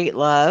 it, great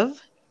love,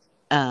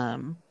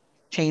 um,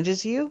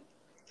 changes you,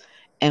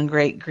 and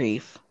great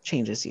grief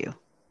changes you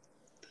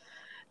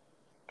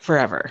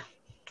forever,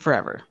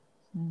 forever.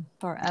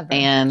 Forever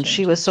And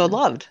she was changes so you.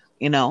 loved,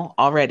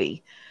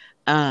 already.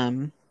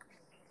 Um,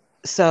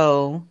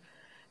 so,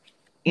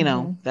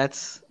 Mm-hmm.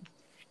 that's,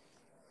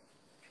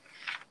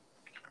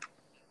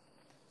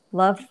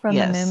 Love from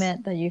the yes.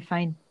 moment that you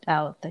find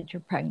out that you're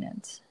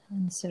pregnant.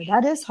 And so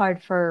that is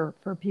hard for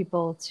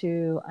people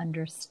to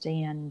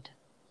understand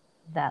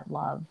that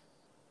love,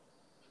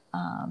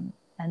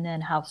 and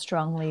then how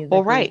strongly the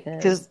Well, grief right.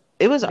 Because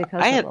is I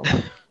because of had, the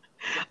love.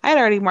 I had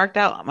already marked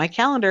out my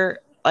calendar,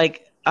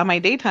 like on my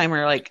day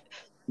timer, like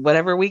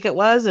whatever week it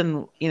was.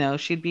 And,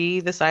 she'd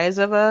be the size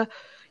of a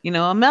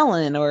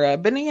melon or a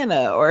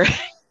banana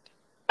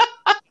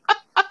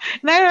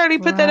and I'd already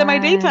put that in my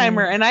day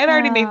timer Right. and I'd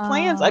already made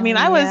plans. I Oh, mean,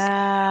 I was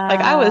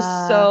yeah.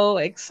 so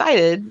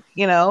excited,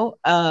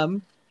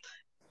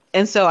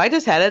 and so I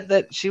just had it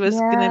that she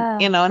was gonna, Yeah,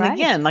 and right.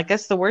 again, like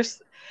that's the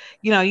worst,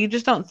 you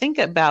just don't think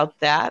about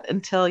that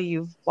until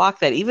you've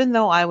walked that. Even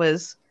though I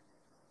was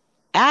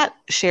at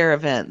share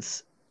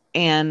events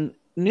and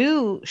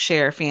knew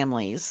share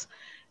families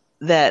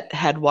that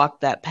had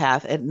walked that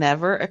path, it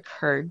never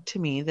occurred to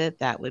me that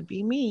that would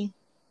be me.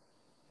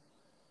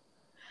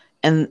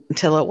 And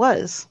until it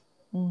was.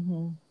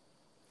 Mm-hmm.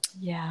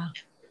 Yeah,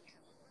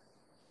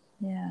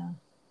 yeah,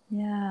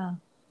 yeah.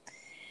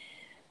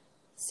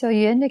 So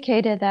you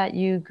indicated that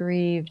you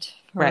grieved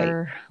Right.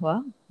 for,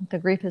 well, the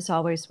grief is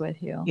always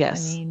with you. I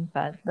Yes. mean,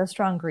 but the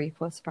strong grief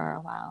was for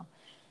a while.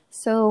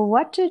 So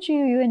what did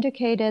you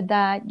indicated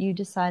that you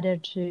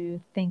decided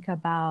to think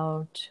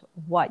about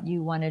what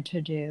you wanted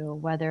to do,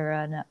 whether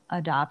an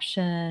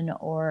adoption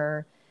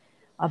or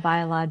a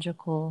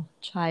biological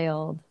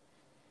child.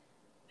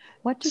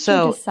 What did you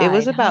So it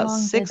was decide? How about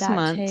long did 6 that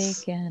months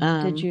take?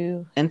 And did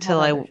you have until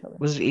other children?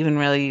 was even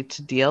ready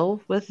to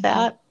deal with Okay.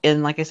 that.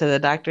 And like I said, the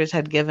doctors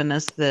had given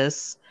us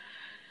this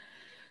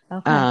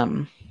Okay.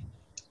 um,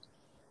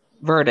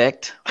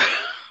 verdict,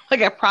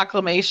 like a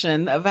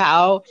proclamation of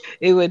how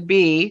it would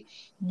be.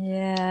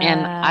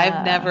 And I've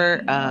Yeah.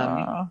 never,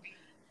 Oh.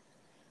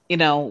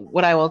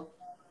 what I will,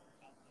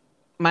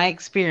 my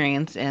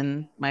experience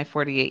in my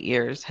 48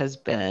 years has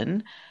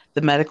been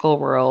the medical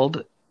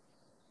world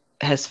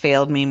has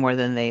failed me more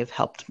than they've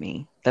helped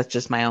me. That's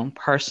just my own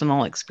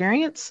personal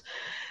experience.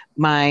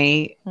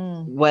 My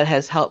Hmm. What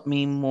has helped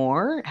me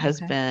more has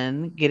Okay.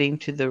 been getting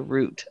to the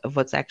root of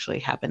what's actually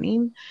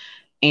happening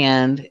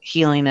and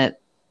healing it,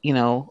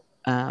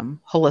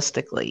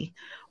 holistically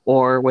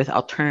or with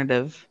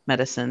alternative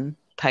medicine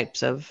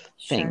types of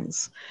Sure.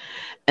 things.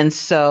 And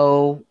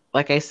so,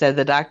 like I said,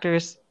 the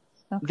doctors,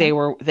 Okay.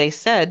 they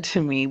said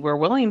to me, we're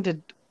willing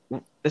to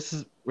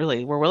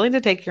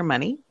take your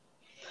money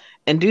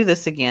and do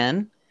this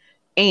again.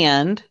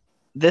 And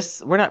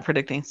we're not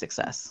predicting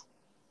success.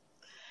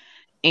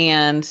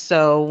 And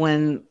so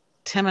when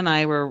Tim and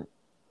I were,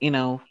 you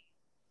know,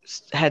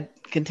 had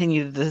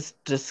continued to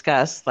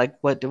discuss like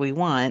what do we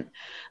want,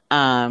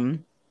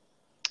 um,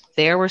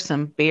 there were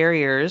some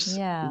barriers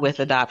Yeah. with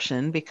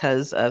adoption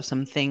because of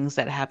some things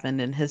that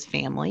happened in his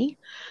family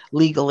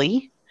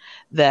legally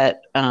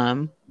that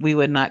we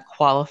would not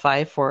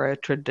qualify for a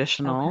Okay.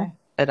 traditional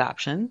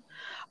adoption.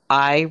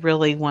 I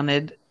really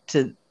wanted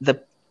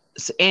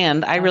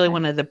and I really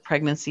wanted the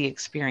pregnancy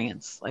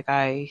experience. Like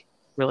I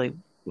really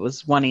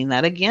was wanting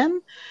that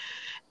again.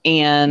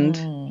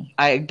 And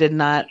I did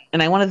not,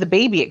 and I wanted the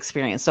baby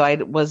experience.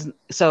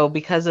 So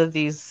because of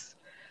these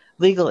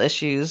legal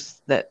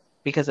issues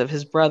because of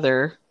his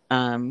brother,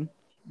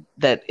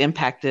 that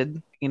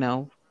impacted,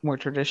 more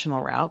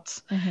traditional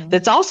routes.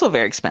 That's also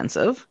very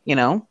expensive,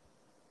 Yeah.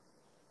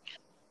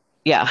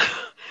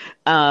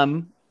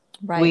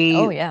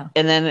 Right. And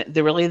then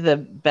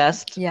the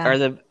best or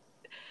the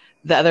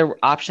other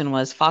option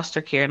was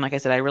foster care. And like I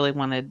said, I really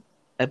wanted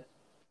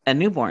a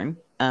newborn.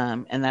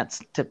 And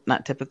that's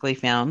not typically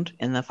found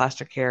in the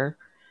foster care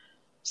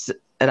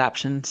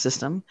adoption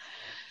system.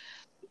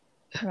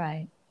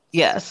 Right.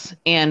 Yes.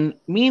 And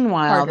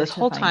meanwhile, this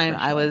whole time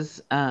I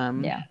was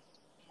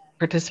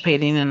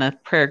participating in a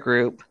prayer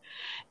group.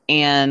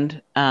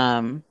 And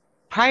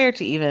prior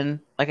to even,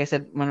 like I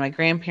said, when my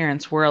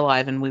grandparents were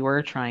alive and we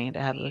were trying to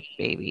have a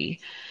baby,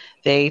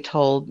 they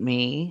told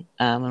me,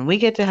 when we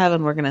get to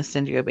heaven, we're going to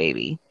send you a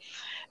baby.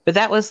 But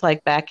that was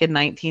like back in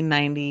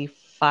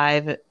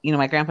 1995.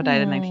 My grandpa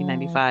died in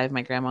 1995.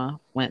 My grandma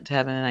went to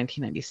heaven in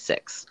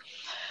 1996.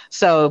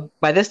 So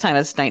by this time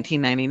it's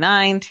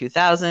 1999,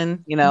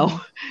 2000,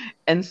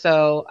 And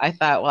so I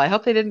thought, well, I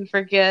hope they didn't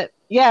forget.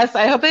 Yes,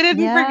 I hope they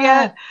didn't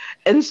forget.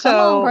 And so,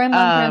 come on,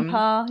 Grandma,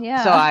 Grandpa.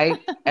 Yeah. So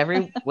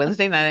every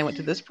Wednesday night I went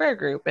to this prayer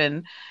group,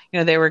 and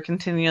we were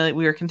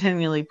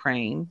continually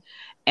praying.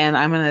 And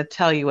I'm going to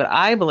tell you what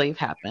I believe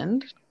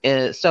happened.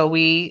 So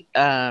we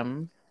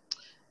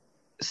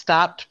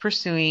stopped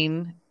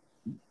pursuing,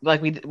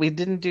 like we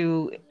didn't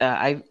do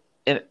the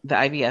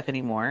IVF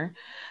anymore.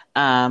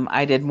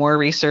 I did more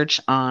research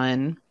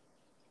on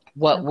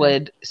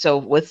with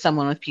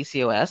someone with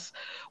PCOS,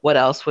 what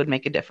else would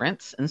make a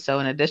difference? And so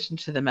in addition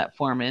to the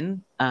metformin,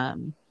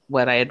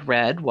 what I had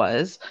read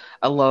was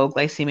a low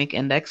glycemic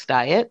index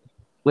diet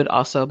would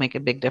also make a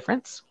big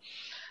difference.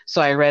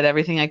 So I read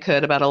everything I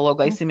could about a low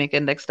glycemic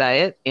index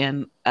diet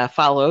and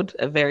followed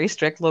a very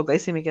strict low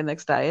glycemic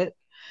index diet.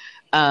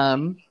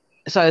 So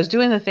I was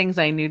doing the things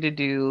I knew to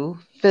do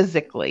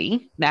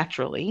physically,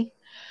 naturally.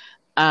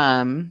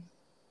 And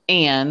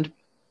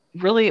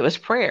really it was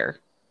prayer.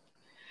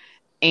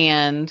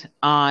 And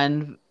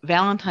on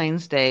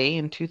Valentine's Day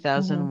in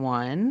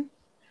 2001,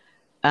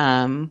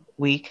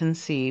 we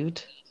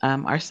conceived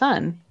our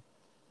son,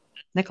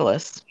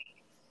 Nicholas.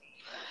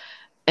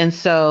 And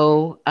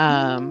so,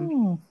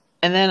 and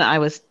then I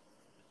was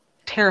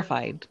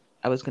terrified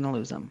I was going to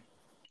lose him.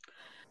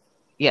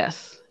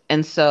 Yes.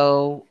 And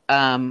so,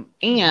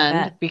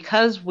 and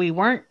because we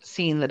weren't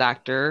seeing the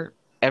doctor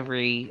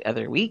every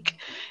other week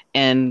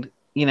and,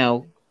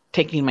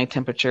 taking my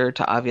temperature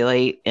to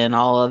ovulate and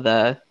all of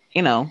the,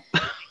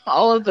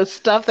 all of the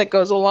stuff that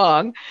goes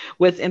along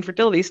with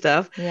infertility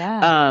stuff.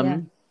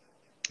 In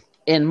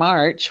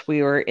March,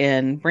 we were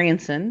in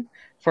Branson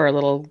for a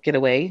little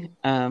getaway,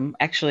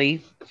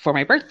 actually for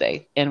my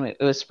birthday, and it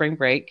was spring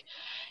break.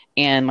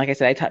 And like I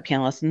said, I taught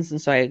piano lessons, and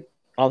so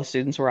all the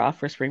students were off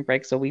for spring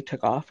break, so we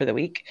took off for the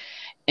week.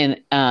 And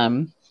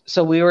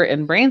so we were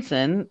in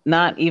Branson,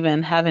 not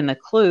even having a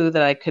clue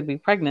that I could be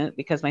pregnant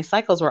because my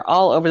cycles were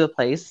all over the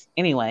place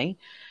anyway.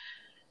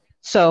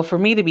 So for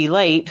me to be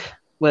late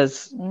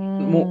was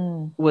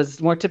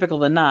more typical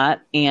than not.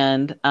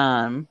 And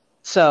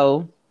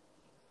so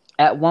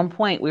at one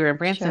point we were in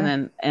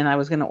Branson and I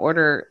was going to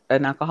order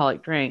an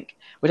alcoholic drink,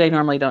 which I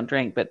normally don't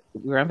drink, but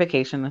we were on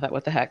vacation. I thought,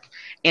 what the heck?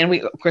 And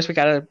of course we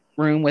got a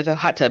room with a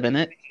hot tub in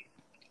it.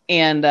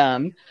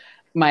 And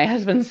my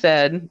husband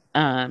said,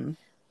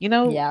 you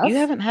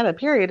haven't had a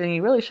period and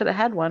you really should have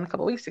had one a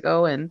couple of weeks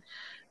ago. And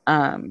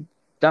do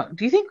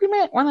you think we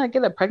might want to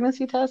get a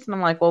pregnancy test? And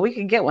I'm like, well, we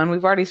could get one.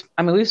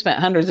 We've spent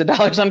hundreds of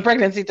dollars on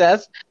pregnancy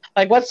tests.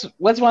 Like what's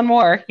one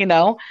more,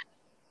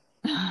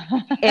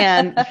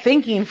 and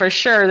thinking for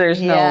sure there's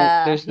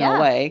no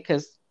way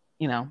because,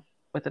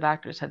 what the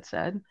doctors had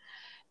said.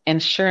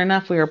 And sure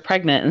enough, we were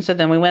pregnant. And so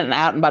then we went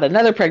out and bought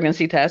another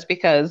pregnancy test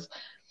because,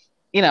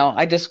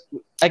 I just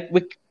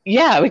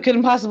we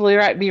couldn't possibly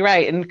be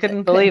right and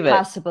couldn't believe it.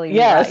 Possibly be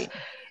right.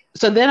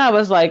 So then I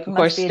was like, of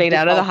course, stayed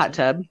out of the hot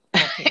tub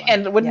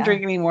and wouldn't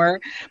drink anymore.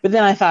 But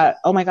then I thought,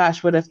 oh my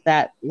gosh, what if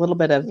that little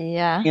bit of,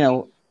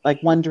 like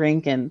one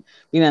drink and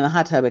being in the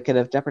hot tub, it could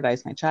have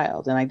jeopardized my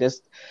child. And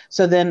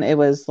so then it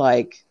was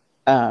like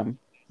the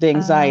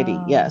anxiety.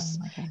 Yes.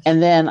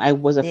 And then I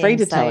was afraid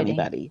to tell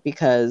anybody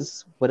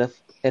because what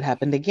if it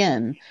happened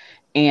again?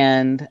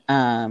 And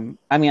I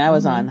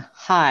was on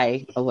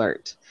high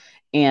alert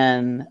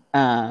and,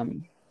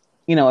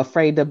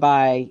 afraid to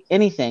buy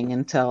anything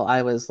until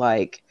I was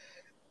like,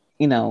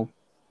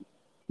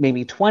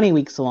 maybe 20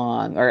 weeks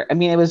along, or,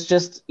 it was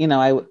just, it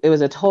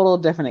was a total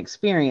different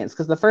experience.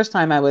 Cause the first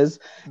time I was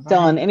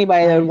telling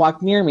anybody that would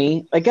walk near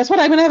me, like, guess what?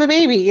 I'm going to have a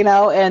baby,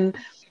 and,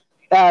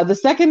 the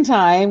second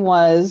time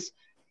was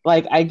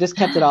like, I just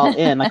kept it all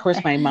in. Of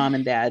course, my mom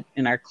and dad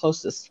and our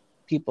closest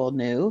people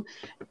knew,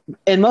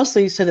 and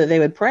mostly so that they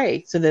would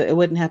pray so that it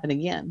wouldn't happen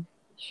again.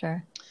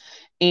 Sure.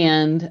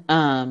 And,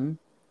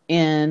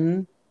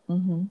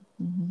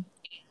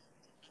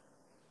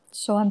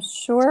 So I'm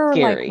sure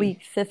like Scary.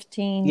 week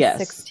 15, Yes,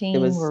 16 it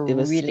were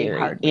was really scary.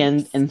 hard And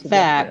weeks in to get through.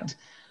 fact,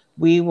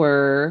 we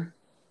were,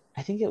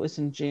 I think it was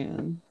in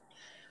June,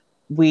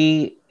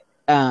 we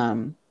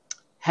had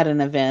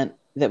an event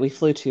that we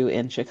flew to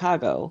in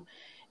Chicago.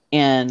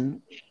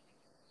 And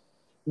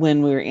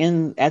when we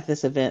were at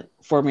this event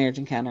for Marriage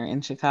Encounter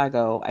in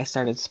Chicago, I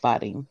started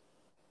spotting.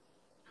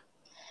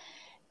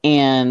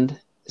 And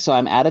so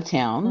I'm out of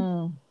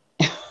town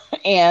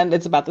and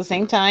it's about the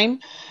same time.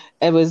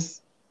 It was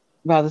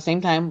about the same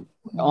time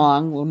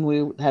along when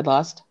we had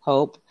lost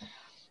hope.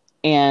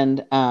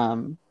 And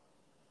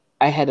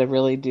I had to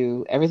really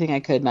do everything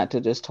I could not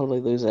to just totally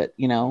lose it,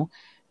 you know?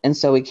 And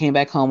so we came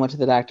back home, went to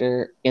the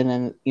doctor, and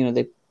then, you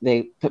know,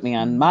 they put me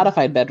on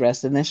modified bed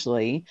rest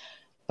initially,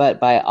 but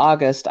by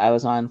August I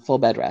was on full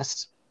bed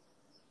rest.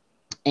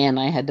 And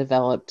I had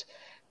developed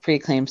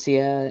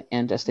preeclampsia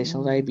and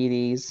gestational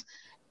diabetes.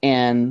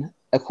 And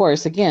of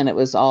course, again, it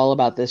was all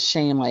about this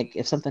shame, like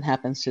if something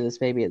happens to this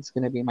baby, it's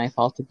going to be my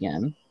fault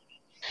again.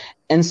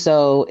 And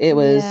so it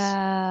was,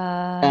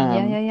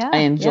 I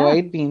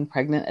enjoyed being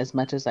pregnant as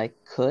much as I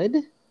could.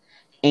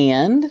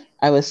 And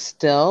I was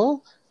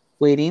still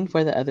waiting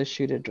for the other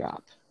shoe to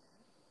drop.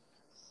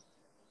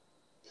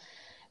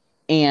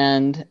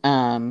 And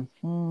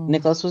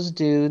Nicholas was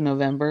due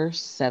November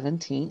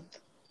 17th.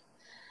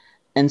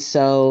 And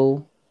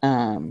so,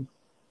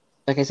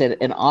 like I said,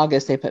 in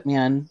August, they put me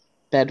on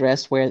bed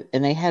rest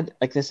and they had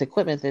like this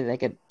equipment that they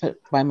could put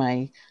on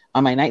my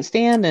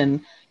nightstand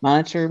and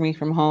monitor me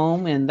from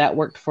home. And that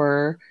worked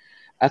for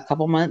a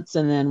couple months.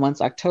 And then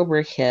once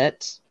October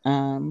hit,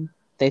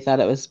 they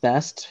thought it was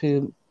best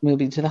to move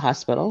me to the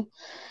hospital.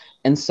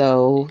 And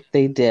so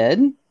they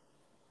did.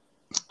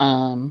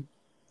 And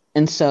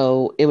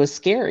so it was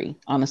scary,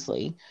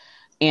 honestly.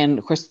 And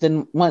of course,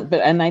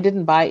 and I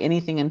didn't buy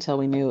anything until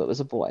we knew it was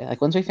a boy.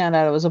 Like once we found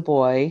out it was a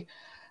boy,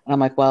 and I'm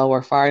like, well,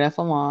 we're far enough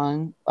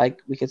along.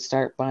 Like we could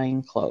start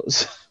buying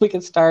clothes. We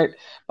could start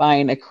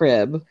buying a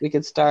crib. We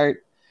could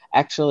start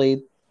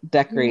actually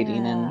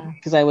decorating. And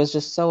because I was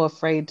just so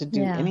afraid to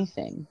do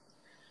anything,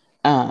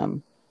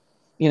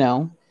 you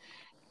know,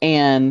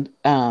 and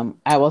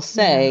I will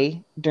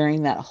say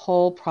during that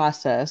whole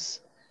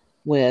process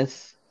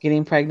with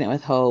getting pregnant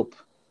with Hope,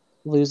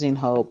 losing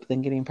Hope,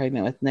 then getting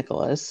pregnant with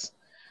Nicholas,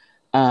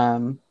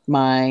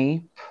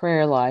 my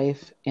prayer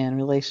life and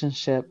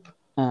relationship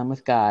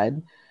with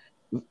God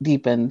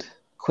deepened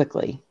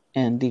quickly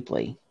and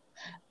deeply.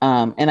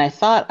 And I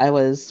thought I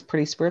was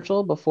pretty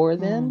spiritual before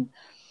then,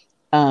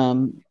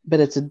 but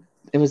it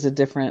was a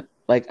different,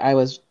 like I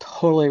was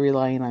totally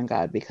relying on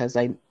God because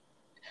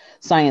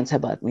science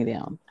had let me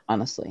down,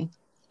 honestly,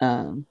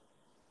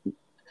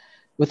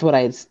 with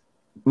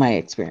my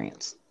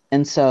experience.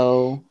 And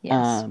so,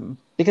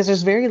 because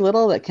there's very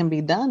little that can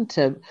be done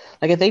to,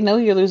 like, if they know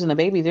you're losing a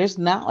baby, there's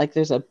not like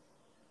there's a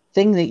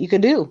thing that you can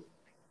do.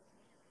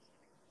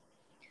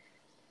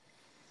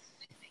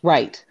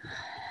 Right.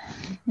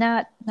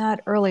 Not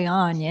early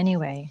on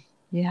anyway.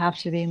 You have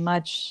to be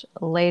much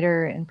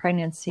later in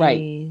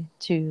pregnancy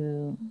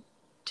to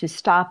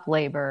stop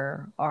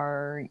labor,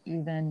 or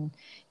even,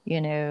 you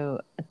know,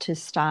 to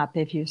stop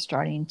if you're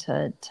starting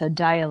to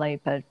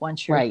dilate. But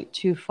once you're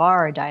too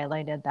far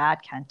dilated,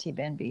 that can't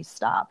even be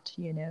stopped,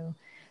 you know.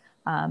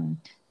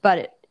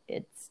 But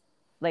it's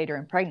later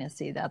in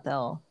pregnancy that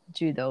they'll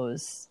do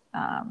those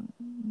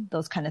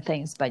kind of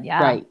things. But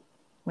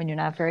when you're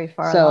not very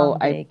far along,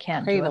 they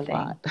can't do a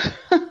thing.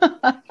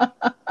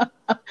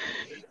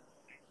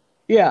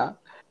 Yeah.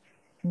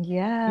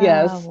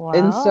 Yes. Well,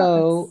 and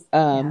so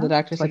the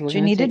doctor said, we're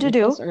going to take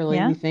Nicholas early.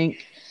 We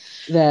think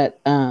that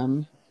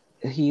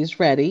he's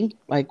ready.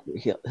 Like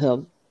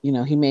he'll, you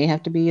know, he may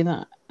have to be in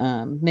the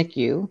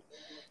NICU,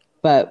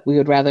 but we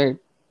would rather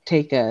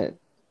take a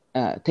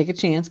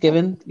chance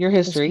given your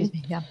history.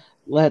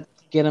 Let's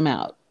get him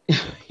out,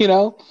 you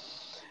know?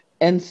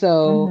 And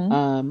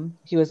so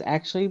he was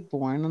actually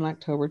born on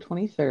October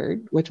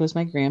 23rd, which was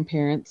my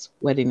grandparents'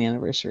 wedding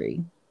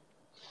anniversary.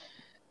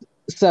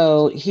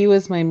 So he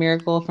was my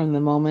miracle from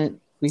the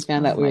moment we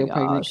found out we were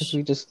pregnant,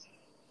 because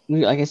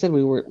like I said,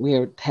 we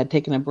had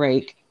taken a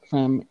break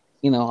from,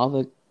 you know, all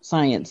the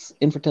science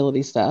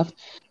infertility stuff.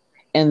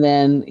 And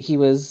then he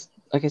was,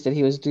 like I said,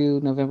 he was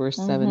due November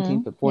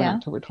 17th, but born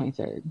October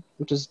 23rd,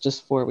 which is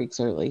just 4 weeks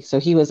early. So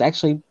he was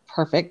actually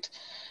perfect.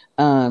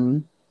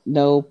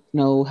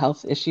 No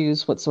health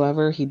issues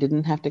whatsoever. He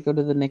didn't have to go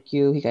to the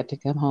NICU. He got to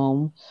come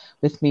home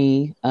with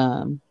me,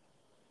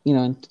 you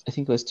know, I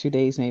think it was 2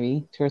 days,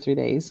 maybe 2 or 3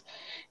 days,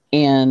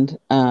 and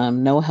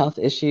no health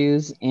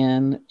issues,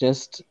 and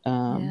just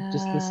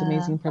this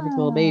amazing, perfect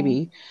little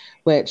baby,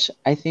 which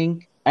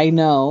I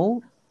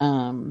know,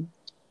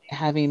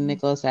 having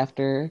Nicholas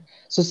after.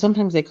 So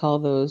sometimes they call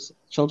those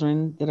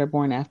children that are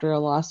born after a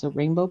loss a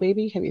rainbow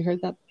baby. Have you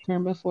heard that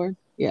term before?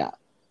 Yeah.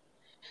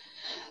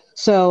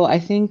 So I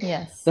think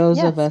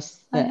those of us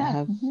that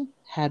have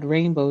had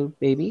rainbow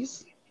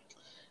babies,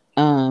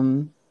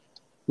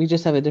 we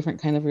just have a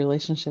different kind of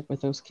relationship with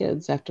those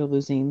kids after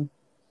losing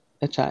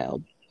a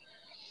child.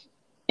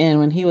 And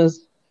when he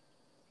was,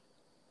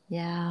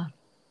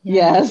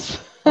 yes,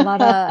 A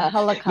lot of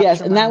helicopter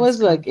Yes, and that moms was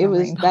come like from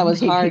rainbow that was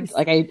hard. babies.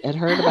 Like I had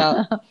heard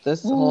about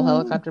this whole Mm,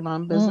 helicopter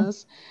mom mm,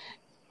 business,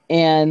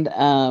 and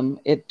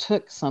it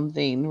took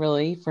something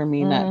really for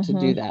me not to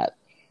do hmm. that.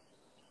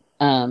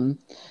 Um,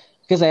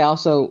 because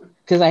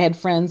I had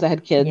friends that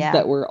had kids Yeah.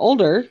 that were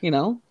older,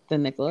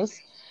 than Nicholas.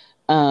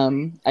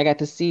 I got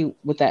to see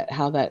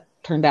how that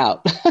turned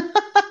out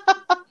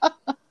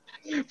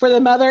for the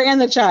mother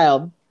and the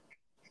child,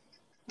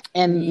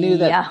 and knew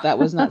that Yeah. that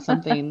was not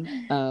something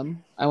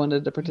I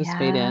wanted to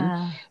participate in.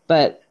 Yeah.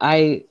 But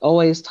I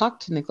always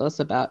talked to Nicholas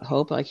about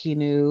hope. Like he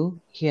knew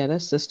he had a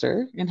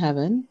sister in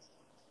heaven.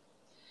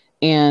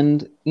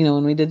 And,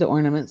 when we did the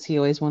ornaments, he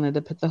always wanted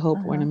to put the hope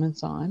Uh-huh.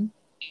 ornaments on.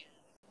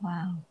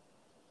 Wow.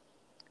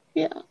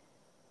 Yeah.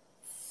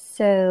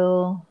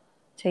 So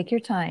take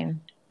your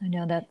time. I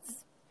know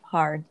that's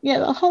hard. Yeah.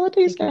 The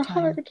holidays Take your are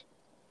time. hard.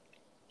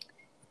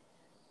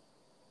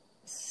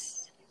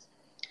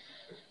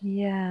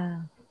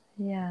 Yeah.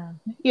 Yeah.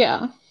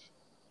 Yeah.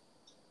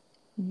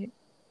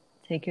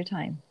 Take your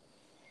time.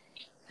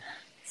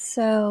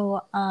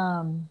 So,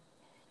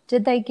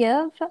 did they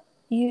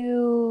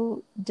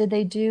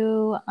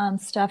do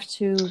stuff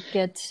to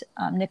get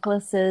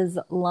Nicholas's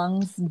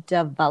lungs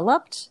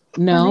developed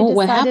when they No,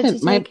 what decided to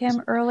happened? take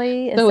him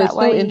early? Is So that it's so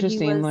why he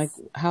interesting, like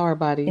how our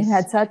bodies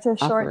had such a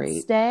short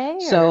operate. stay,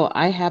 or? So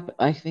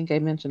I think I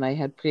mentioned I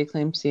had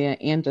preeclampsia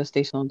and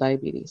gestational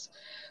diabetes.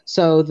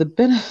 So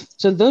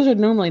so those are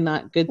normally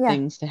not good Yeah.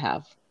 things to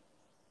have,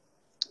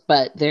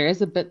 but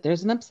there's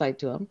an upside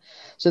to them.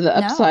 So the No.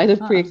 upside of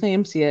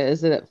preeclampsia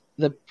is that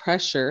the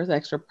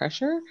extra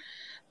pressure,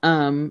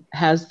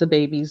 has the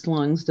baby's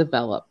lungs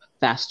develop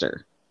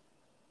faster,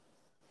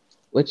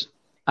 which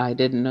I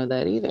didn't know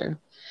that either.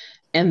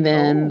 And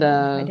then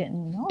I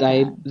didn't know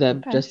that. the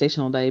Okay.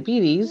 gestational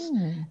diabetes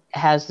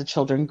has the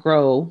children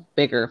grow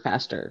bigger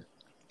faster.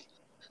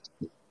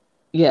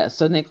 Yeah.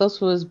 So Nicholas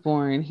was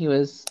born, he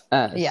was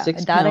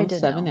 6 pounds,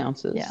 7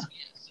 ounces.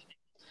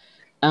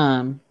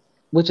 Yeah.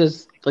 Which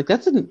is like,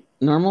 that's a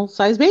normal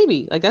size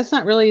baby. Like that's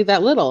not really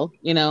that little,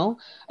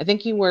 I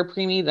think he wore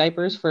preemie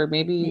diapers for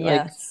maybe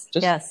just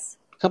a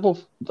couple,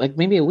 like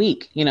maybe a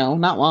week,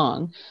 not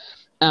long.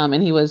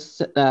 And he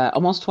was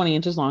almost 20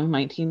 inches long,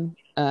 19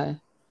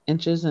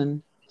 inches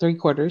and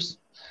 3/4.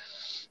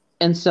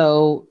 And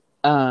so,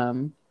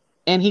 and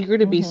he grew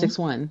to be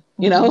 6'1",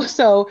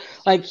 so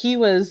like he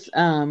was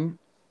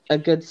a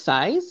good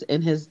size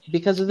in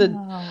because of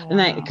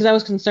because I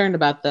was concerned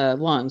about the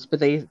lungs, but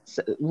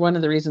one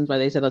of the reasons why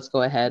they said, let's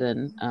go ahead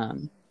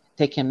and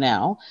take him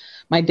now.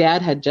 My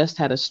dad had just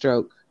had a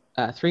stroke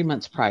 3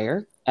 months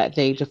prior at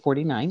the age of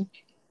 49.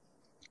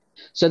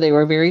 So they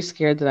were very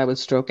scared that I would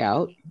stroke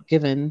out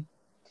given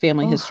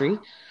family history.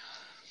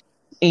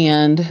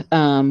 And,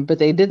 but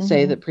they did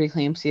say that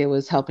preeclampsia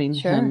was helping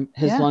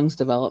his lungs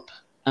develop,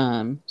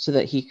 so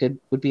that he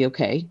would be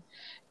okay.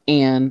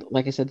 And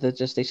like I said, the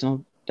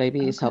gestational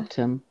diabetes helped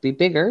him be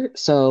bigger.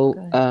 So,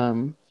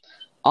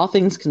 all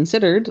things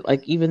considered,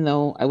 like, even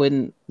though I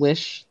wouldn't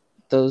wish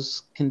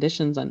those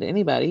conditions onto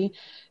anybody,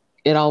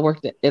 it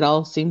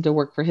all seemed to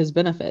work for his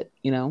benefit,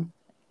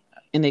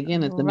 and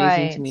again, it's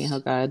amazing to me how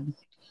God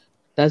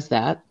does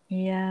that.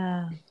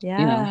 Yeah.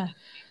 Yeah.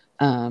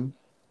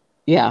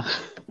 Yeah.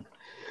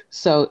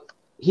 So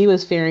he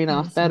was faring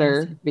off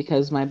better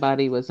because my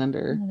body was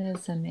under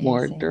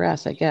more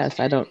duress, I guess.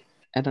 I don't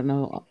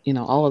know,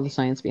 all of the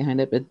science behind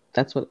it, but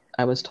that's what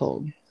I was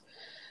told.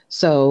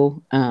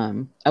 So,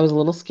 I was a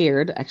little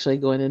scared actually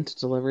going into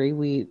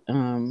delivery.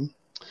 And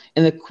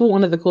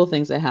one of the cool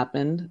things that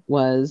happened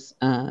was,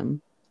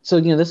 so,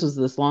 this was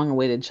this long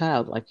awaited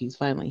child, like he's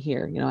finally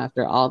here,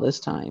 after all this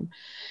time.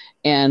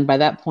 And by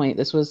that point,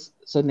 Nicholas was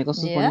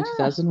born in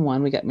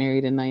 2001. We got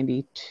married in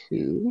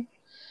 92.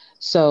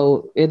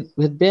 So it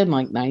had been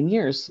like 9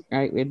 years,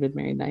 right? We had been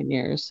married 9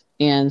 years.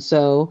 And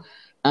so,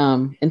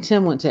 and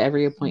Tim went to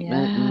every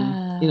appointment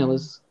and,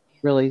 was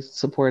really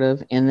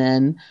supportive. And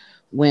then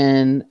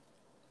when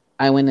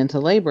I went into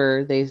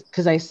labor,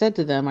 because I said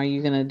to them, are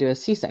you going to do a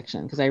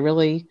C-section? Because I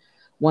really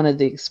wanted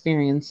the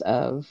experience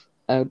of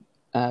a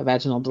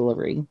vaginal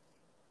delivery.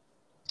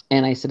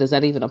 And I said, is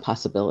that even a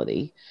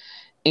possibility?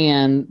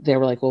 And they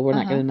were like, well, we're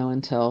not going to know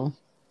until,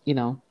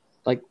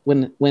 like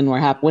when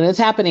it's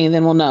happening,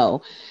 then we'll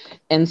know.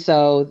 And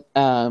so,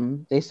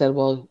 they said,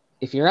 well,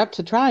 if you're up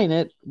to trying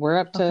it, we're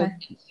up to,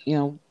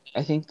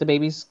 I think the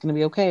baby's going to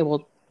be okay.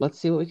 Well, let's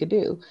see what we could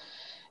do.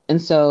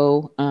 And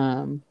so,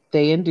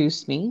 they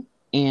induced me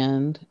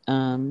and,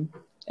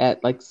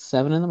 at like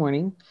 7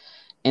 a.m,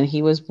 and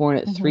he was born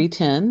at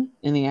 3:10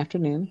 in the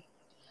afternoon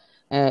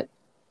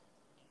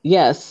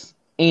yes.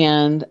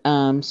 And,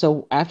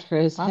 so after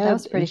his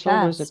head and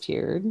shoulders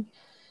appeared,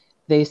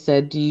 they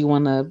said, do you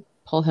want to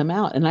pull him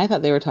out? And I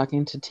thought they were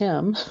talking to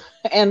Tim.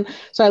 And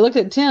so I looked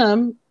at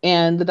Tim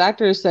and the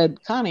doctor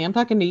said, Connie, I'm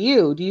talking to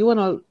you. Do you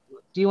want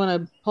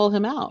to pull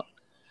him out?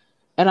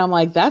 And I'm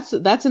like, that's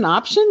an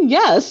option.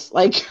 Yes.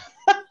 Like,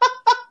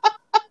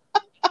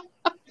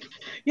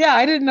 yeah,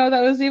 I didn't know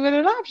that was even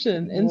an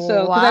option. And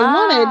so, cause I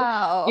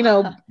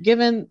wanted,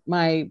 given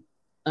my,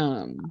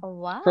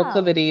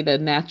 proclivity to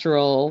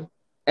natural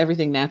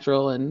everything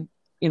natural and,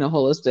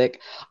 holistic.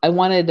 I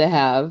wanted to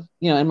have,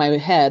 in my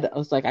head, I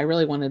was like, I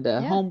really wanted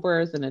a home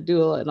birth and a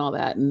doula and all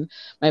that. And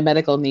my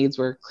medical needs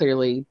were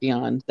clearly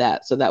beyond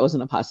that. So that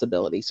wasn't a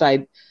possibility. So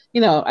I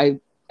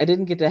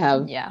didn't get to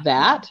have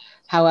that.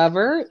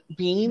 However,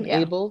 being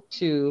able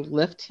to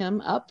lift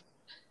him up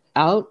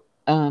out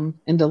and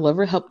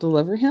help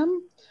deliver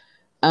him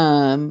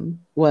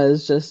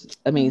was just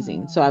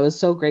amazing. So I was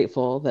so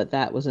grateful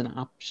that was an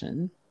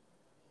option.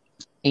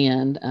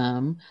 And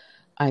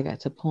I got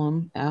to pull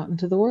him out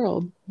into the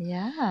world.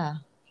 Yeah.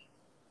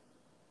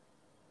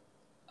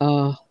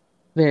 Oh,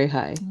 very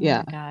high. Oh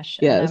yeah. my gosh.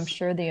 Yes. And I'm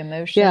sure the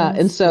emotions. Yeah.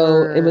 And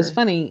so it was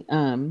funny.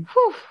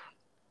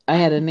 I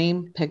had a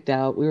name picked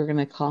out. We were going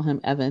to call him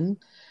Evan,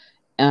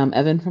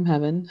 Evan from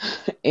heaven.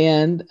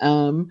 And,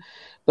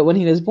 but when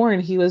he was born,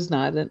 he was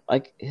not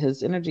like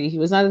his energy. He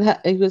was not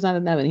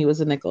an Evan. He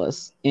was a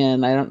Nicholas.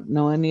 And I don't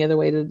know any other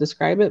way to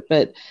describe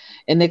it,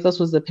 and Nicholas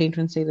was the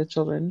patron saint of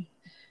children.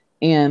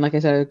 And like I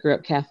said, I grew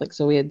up Catholic,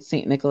 so we had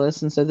St.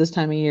 Nicholas. And so this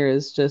time of year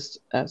is just,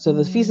 so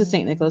the Feast of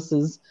St. Nicholas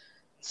is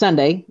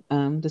Sunday,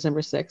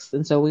 December 6th.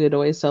 And so we would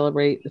always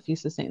celebrate the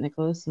Feast of St.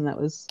 Nicholas, and that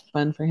was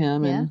fun for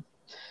him. Yeah.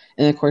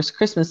 And of course,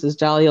 Christmas is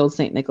jolly old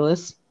St.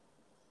 Nicholas.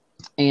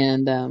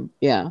 And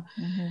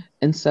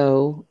and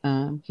so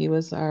he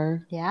was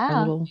our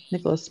little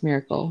Nicholas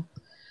miracle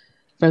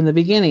from the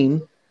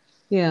beginning.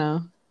 Yeah.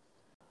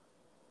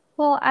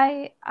 Well,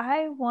 I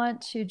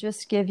want to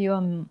just give you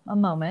a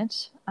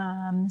moment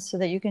so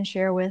that you can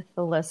share with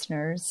the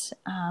listeners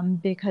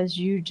because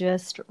you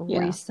just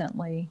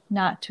recently,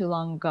 not too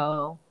long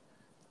ago,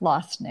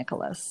 lost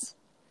Nicholas.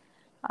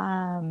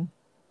 And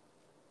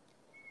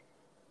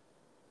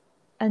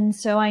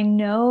so I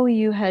know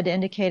you had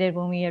indicated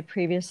when we had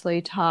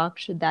previously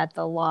talked that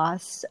the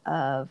loss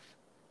of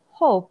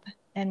hope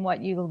and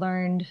what you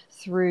learned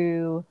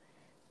through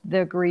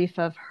the grief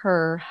of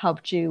her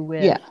helped you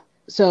with. Yeah.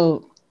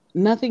 So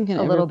nothing can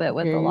a little bit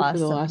with the loss, for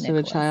the loss of a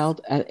Nicholas.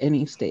 child at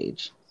any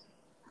stage.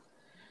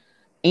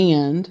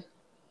 And,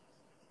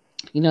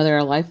 there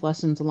are life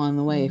lessons along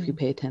the way if you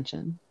pay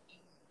attention.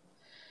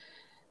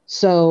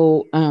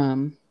 So,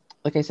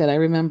 like I said, I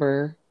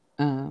remember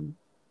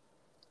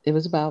it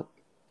was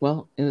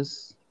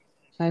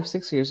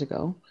 5-6 years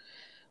ago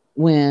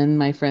when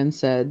my friend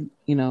said,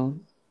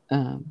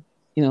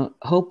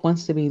 Hope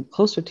wants to be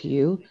closer to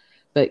you,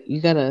 but you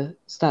got to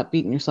stop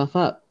beating yourself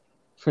up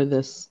for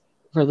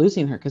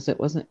losing her, because it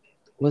wasn't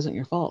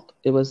your fault.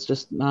 It was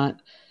just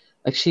not,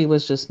 like, she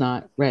was just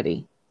not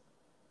ready.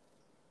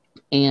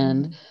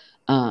 And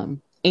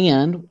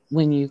and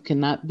when you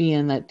cannot be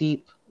in that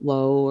deep,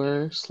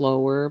 lower,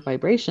 slower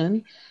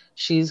vibration,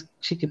 she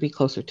could be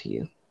closer to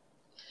you.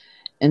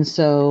 And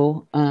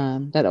so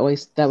that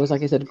was,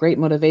 like I said, great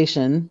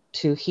motivation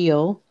to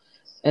heal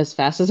as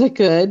fast as I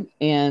could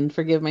and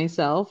forgive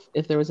myself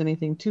if there was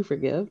anything to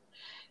forgive,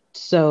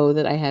 so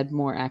that I had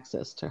more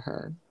access to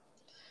her.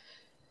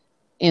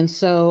 And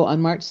so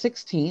on March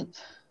 16th,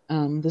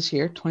 this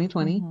year,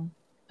 2020,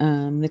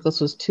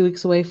 Nicholas was 2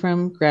 weeks away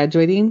from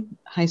graduating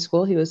high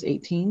school. He was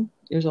 18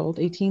 years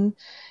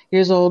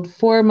old,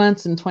 4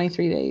 months and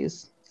 23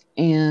 days.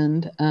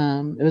 And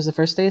it was the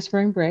first day of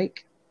spring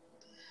break.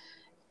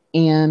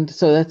 And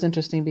so that's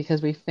interesting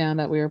because we found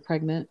out we were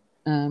pregnant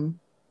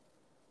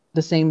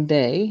the same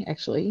day,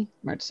 actually,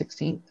 March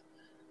 16th,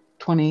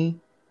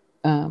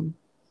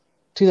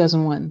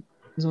 2001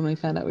 is when we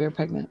found out we were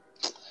pregnant.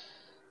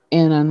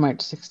 And on March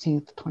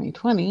 16th,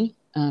 2020,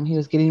 he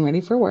was getting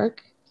ready for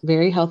work,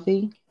 very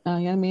healthy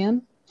young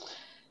man,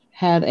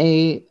 had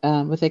a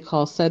what they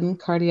call sudden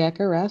cardiac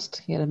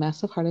arrest. He had a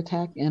massive heart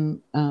attack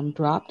and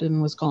dropped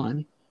and was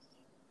gone.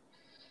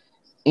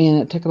 And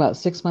it took about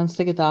 6 months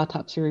to get the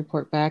autopsy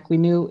report back. We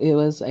knew it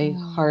was a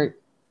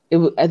heart.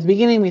 At the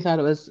beginning, we thought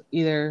it was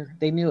either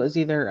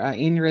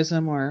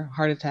aneurysm or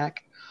heart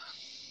attack.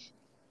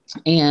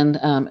 And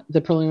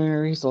the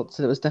preliminary results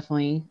said it was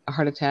definitely a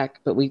heart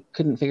attack, but we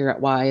couldn't figure out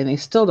why, and they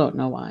still don't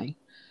know why.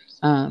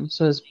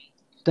 So his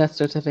death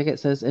certificate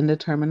says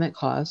indeterminate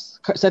cause,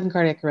 sudden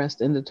cardiac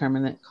arrest,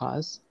 indeterminate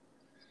cause.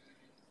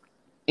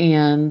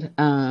 And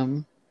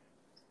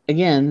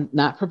again,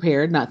 not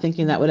prepared, not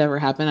thinking that would ever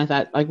happen. I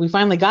thought, like, we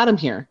finally got him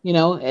here.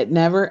 It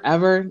never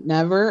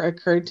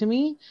occurred to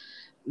me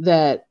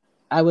that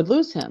I would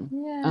lose him.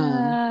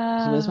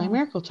 Yeah. He was my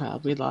miracle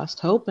child. We lost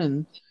hope,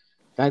 and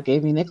God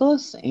gave me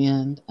Nicholas,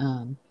 and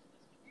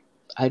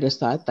I just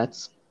thought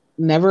that's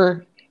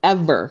never,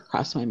 ever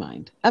crossed my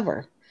mind,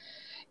 ever.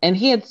 And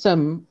he had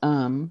some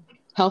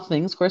health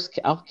things. Of course,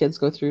 all kids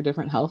go through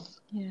different health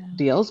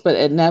deals, but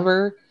it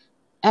never,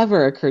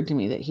 ever occurred to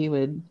me that he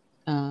would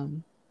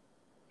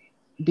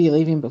be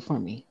leaving before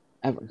me,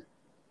 ever.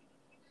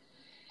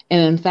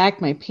 And in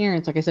fact, my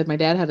parents, like I said, my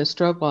dad had a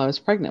stroke while I was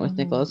pregnant with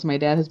Nicholas. My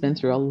dad has been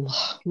through a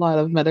lot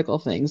of medical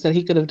things that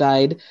he could have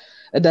died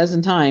a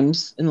dozen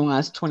times in the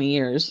last 20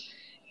 years.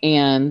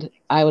 And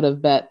I would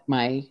have bet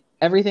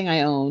everything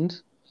I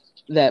owned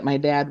that my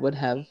dad would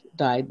have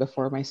died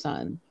before my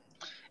son.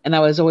 And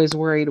I was always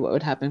worried what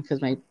would happen because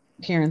my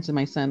parents and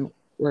my son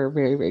were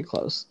very, very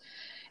close.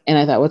 And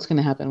I thought, what's going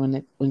to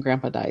happen when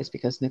Grandpa dies?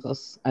 Because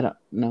Nicholas, I don't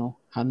know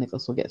how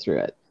Nicholas will get through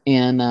it.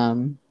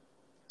 And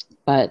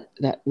but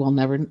that we'll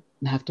never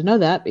have to know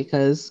that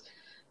because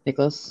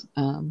Nicholas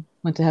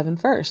went to heaven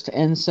first.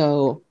 And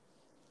so,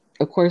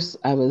 of course,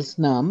 I was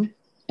numb,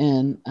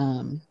 and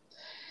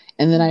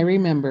then I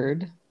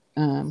remembered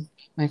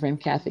my friend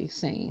Kathy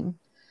saying,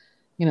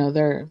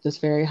 they're this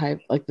very high,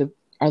 like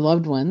our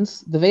loved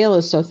ones. The veil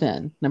is so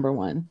thin. Number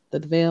one, the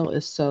veil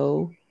is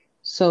so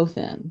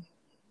thin,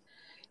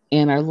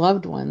 and our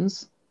loved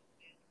ones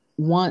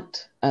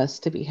want us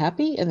to be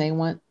happy, and they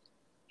want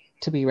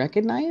to be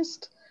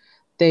recognized.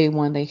 They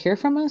want to hear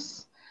from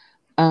us.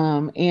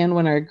 And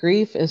when our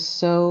grief is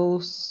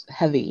so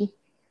heavy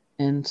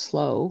and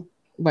slow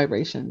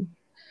vibration,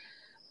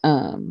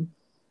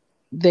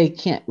 they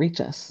can't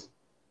reach us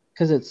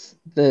because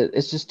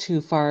it's just too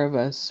far of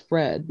a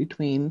spread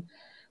between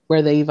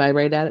where they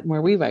vibrate at and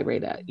where we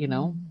vibrate at,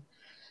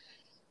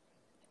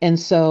 And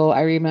so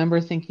I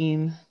remember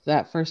thinking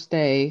that first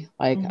day,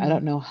 like, I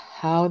don't know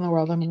how in the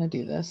world I'm going to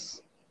do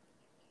this.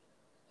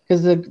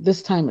 Because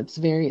this time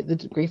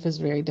the grief is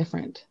very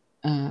different.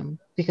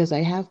 Because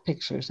I have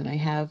pictures and I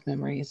have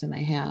memories and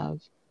I have,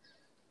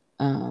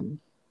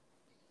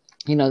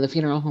 the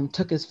funeral home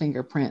took his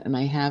fingerprint and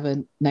I have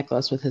a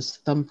necklace with his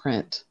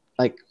thumbprint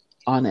like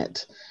on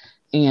it.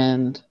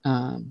 And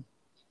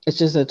it's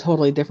just a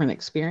totally different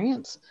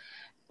experience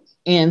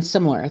and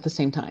similar at the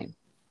same time.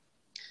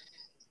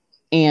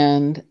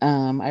 And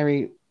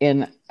I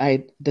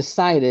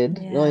decided,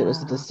 really it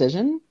was a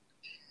decision,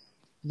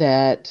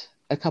 that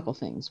a couple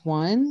things.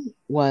 One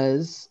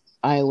was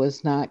I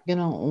was not going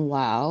to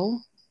allow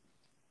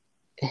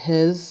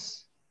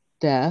his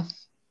death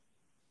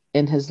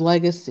and his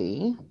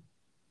legacy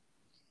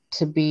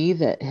to be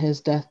that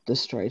his death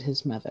destroyed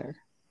his mother.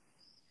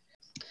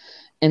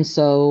 And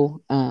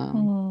so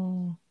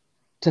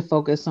to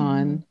focus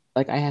on,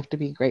 like, I have to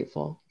be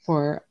grateful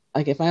for,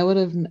 like, if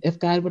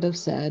God would have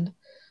said,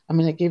 I'm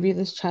going to give you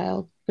this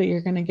child, but you're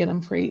going to get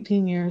him for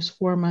 18 years,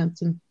 4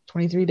 months and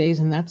 23 days,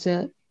 and that's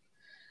it,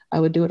 I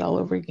would do it all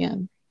over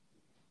again.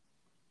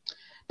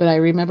 But I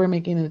remember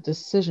making a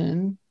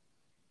decision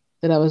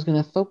that I was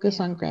going to focus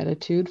on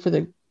gratitude for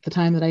the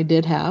time that I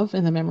did have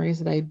and the memories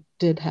that I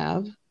did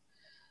have.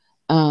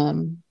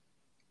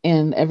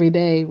 And every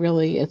day,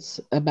 really, it's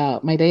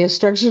about, my day is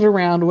structured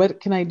around what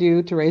can I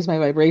do to raise my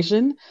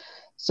vibration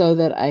so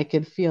that I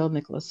could feel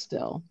Nicholas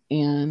still.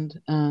 And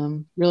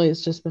really,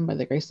 it's just been by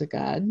the grace of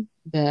God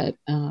that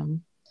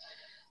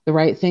the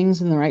right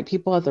things and the right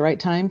people at the right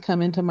time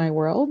come into my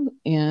world.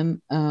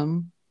 And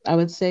I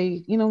would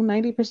say,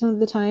 90% of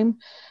the time,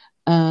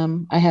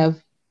 I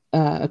have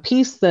a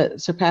peace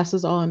that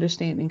surpasses all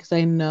understanding, because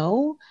I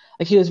know,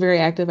 like, he was very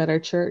active at our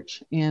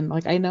church, and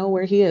like, I know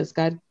where he is.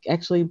 God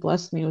actually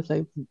blessed me with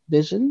a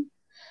vision.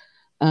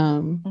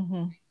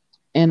 And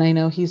I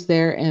know he's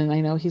there, and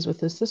I know he's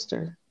with his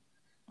sister.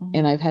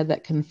 And I've had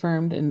that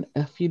confirmed in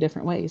a few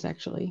different ways,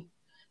 actually,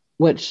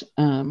 which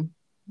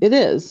it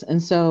is.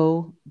 And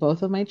so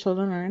both of my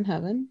children are in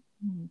heaven.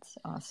 That's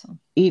awesome.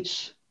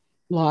 Each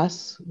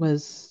loss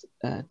was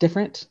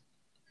different,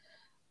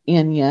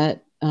 and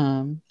yet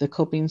the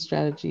coping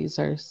strategies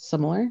are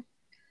similar.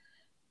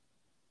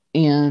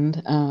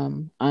 And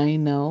I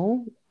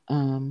know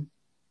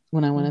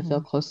when I want to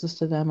feel closest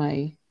to them,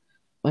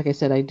 like I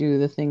said, I do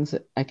the things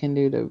that I can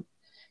do to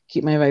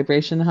keep my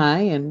vibration high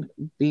and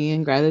be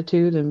in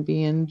gratitude and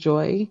be in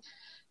joy.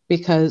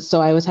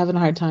 So I was having a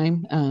hard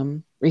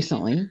time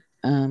recently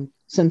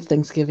since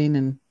Thanksgiving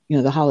and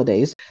the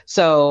holidays.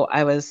 So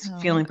I was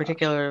feeling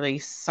particularly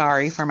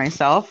sorry for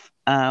myself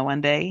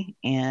one day,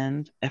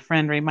 and a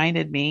friend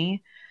reminded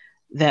me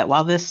that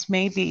while this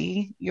may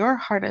be your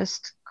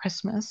hardest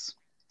Christmas,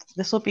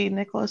 this will be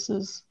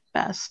Nicholas's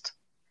best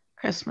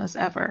Christmas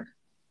ever.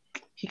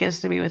 He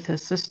gets to be with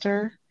his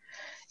sister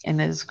and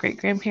his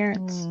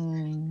great-grandparents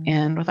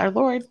and with our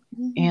Lord.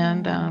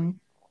 And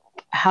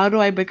how do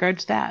I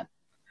begrudge that?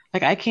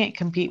 Like, I can't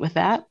compete with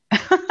that.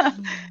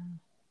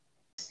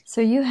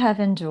 So you have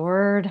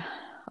endured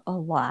a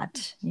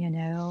lot,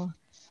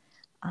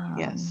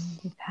 Yes.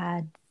 You've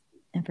had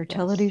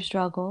infertility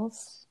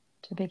struggles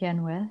to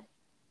begin with,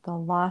 the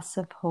loss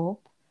of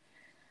hope,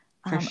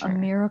 For sure. a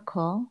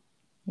miracle.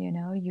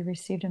 You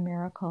received a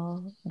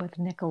miracle with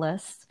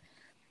Nicholas,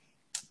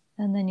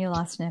 and then you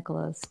lost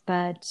Nicholas.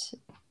 But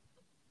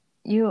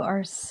you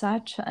are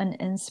such an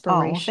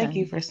inspiration. Thank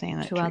you for saying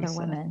that, to Teresa. other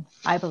women.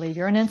 I believe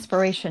you're an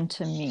inspiration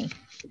to me.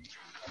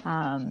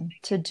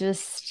 To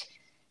just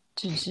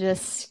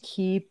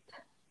keep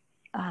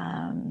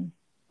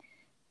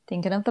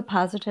thinking of the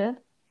positive,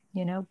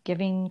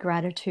 giving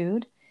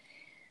gratitude.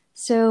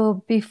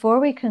 So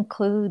before we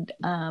conclude,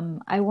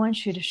 I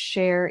want you to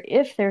share,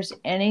 if there's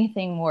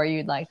anything more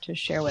you'd like to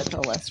share with the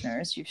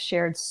listeners. You've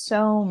shared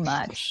so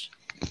much.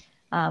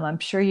 I'm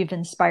sure you've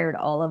inspired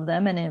all of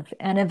them and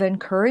have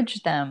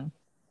encouraged them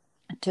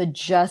to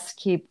just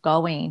keep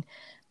going.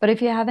 But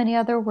if you have any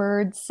other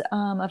words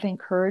of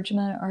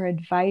encouragement or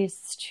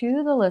advice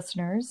to the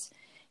listeners,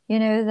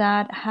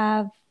 that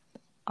have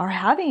are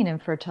having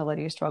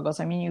infertility struggles.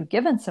 I mean, you've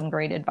given some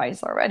great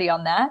advice already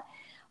on that,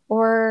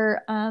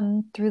 or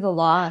through the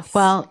loss.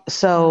 Well,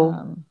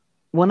 so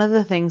one of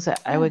the things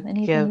that I would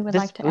anything you give, would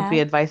this like to would be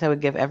add? advice I would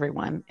give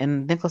everyone.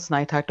 And Nicholas and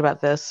I talked about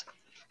this,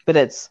 but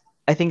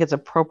I think it's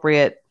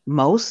appropriate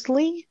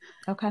mostly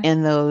Okay.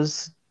 in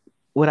those,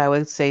 what I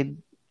would say,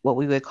 what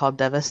we would call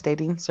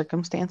devastating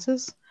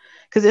circumstances.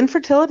 Because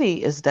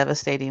infertility is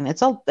devastating.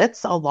 It's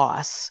a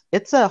loss.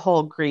 It's a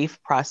whole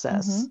grief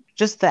process.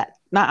 Just that,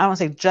 not, I don't want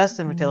to say just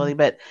infertility,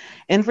 but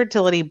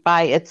infertility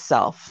by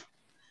itself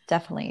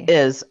Definitely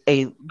is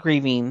a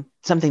grieving,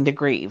 something to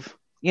grieve,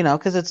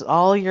 because it's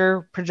all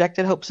your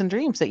projected hopes and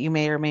dreams that you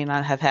may or may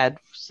not have had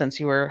since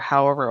you were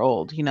however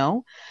old,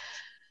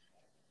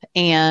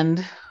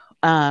 And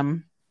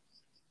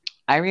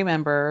I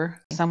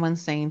remember someone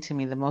saying to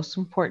me, the most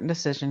important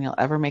decision you'll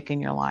ever make in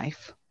your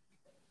life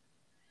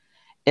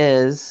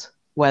is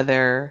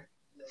whether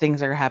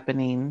things are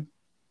happening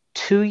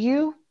to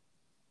you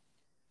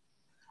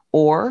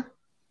or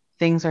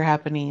things are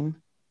happening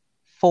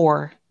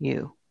for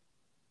you.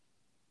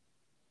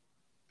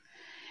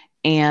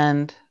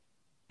 And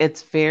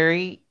it's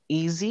very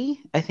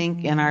easy, I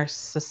think, in our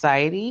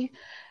society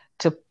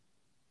to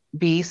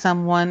be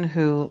someone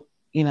who,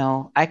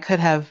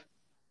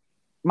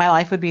 my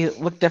life would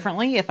look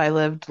differently if I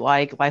lived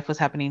like life was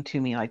happening to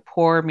me. Like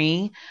poor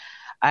me,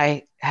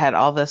 I had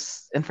all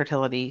this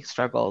infertility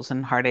struggles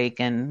and heartache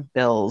and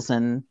bills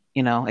and,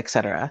 et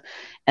cetera.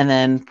 And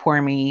then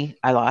poor me,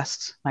 I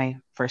lost my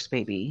first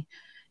baby.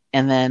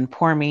 And then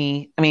poor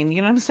me, I mean,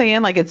 you know what I'm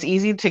saying? Like it's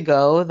easy to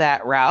go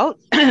that route.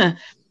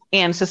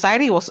 And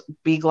society will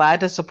be glad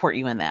to support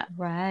you in that.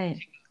 Right.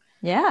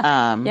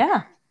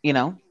 Yeah.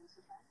 Yeah.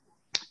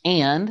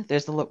 And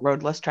there's the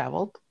road less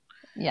traveled.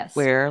 Yes.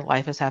 Where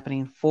life is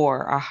happening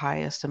for our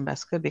highest and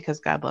best good because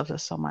God loves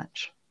us so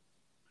much.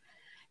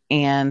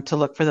 And to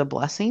look for the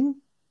blessing.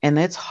 And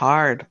it's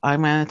hard.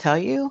 I'm going to tell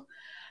you,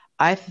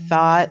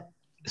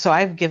 so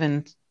I've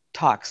given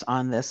talks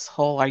on this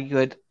whole, are you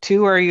a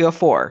 2 or are you a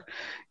 4?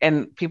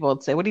 And people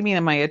would say, what do you mean,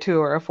 am I a 2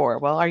 or a 4?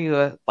 Well, are you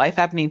a life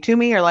happening to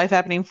me or life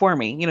happening for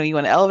me? You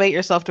want to elevate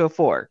yourself to a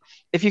 4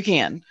 if you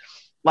can.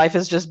 Life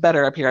is just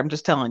better up here. I'm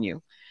just telling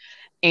you.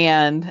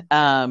 And,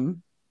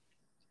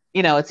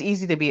 it's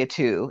easy to be a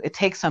 2. It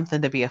takes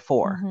something to be a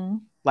 4.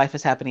 Life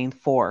is happening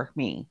for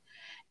me.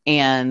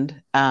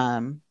 And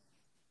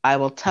I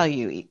will tell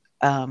you,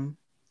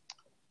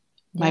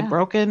 my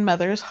broken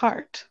mother's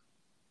heart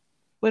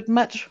would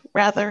much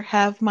rather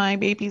have my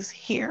babies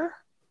here.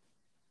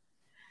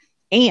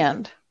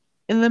 And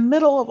in the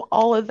middle of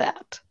all of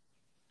that,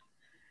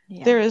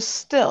 there is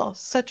still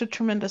such a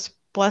tremendous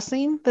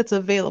blessing that's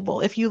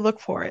available if you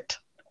look for it.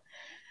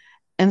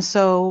 And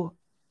so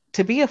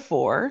to be a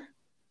 4,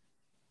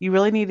 you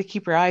really need to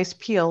keep your eyes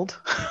peeled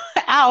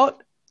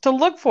out to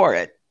look for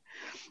it.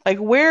 Like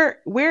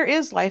where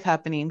is life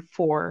happening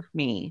for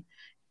me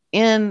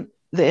in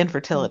the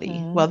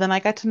infertility? Well, then I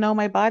got to know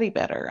my body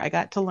better. I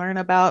got to learn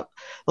about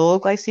the low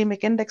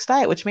glycemic index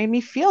diet, which made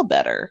me feel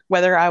better,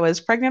 whether I was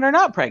pregnant or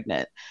not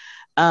pregnant.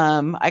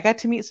 I got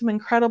to meet some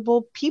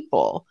incredible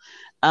people.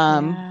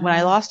 When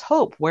I lost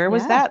hope, where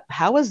was that?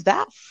 How was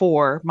that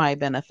for my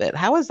benefit?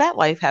 How is that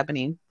life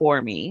happening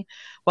for me?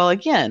 Well,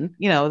 again,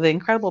 the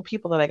incredible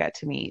people that I got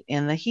to meet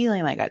and the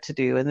healing I got to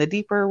do and the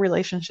deeper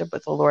relationship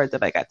with the Lord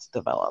that I got to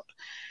develop.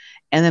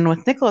 And then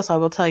with Nicholas, I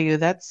will tell you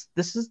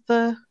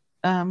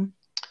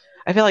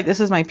I feel like this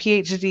is my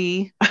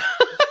PhD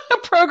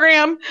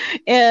program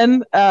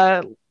in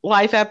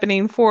life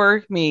happening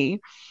for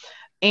me.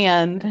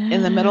 And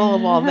in the middle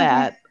of all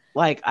that,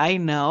 like I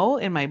know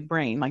in my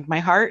brain, like my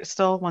heart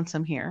still wants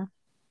him here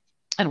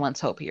and wants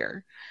hope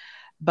here.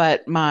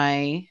 But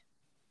my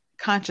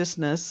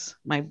consciousness,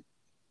 my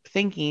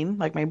thinking,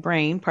 like my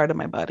brain, part of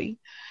my body,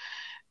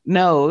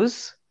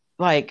 knows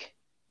like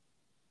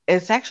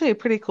it's actually a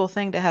pretty cool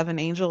thing to have an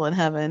angel in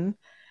heaven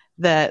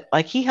that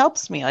like he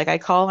helps me. Like I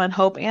call on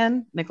Hope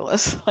and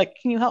Nicholas, like,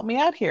 can you help me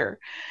out here?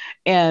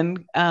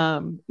 And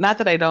not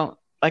that I don't,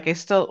 like I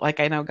still, like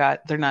I know God,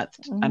 they're not,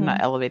 I'm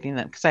not elevating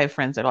them because I have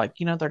friends that are like,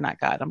 they're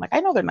not God. I'm like, I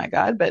know they're not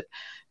God, but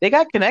they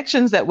got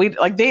connections that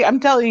I'm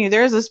telling you,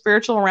 there's a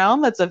spiritual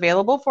realm that's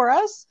available for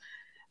us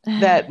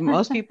that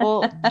most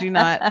people do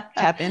not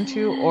tap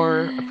into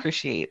or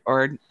appreciate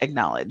or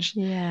acknowledge.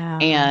 Yeah.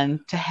 And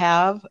to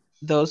have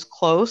those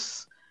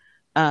close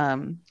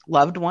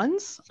loved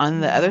ones on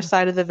the other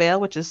side of the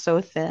veil, which is so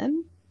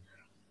thin.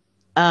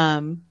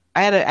 I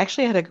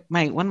had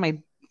one of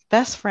my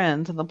best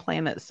friends on the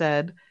planet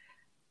said,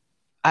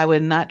 I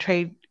would not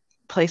trade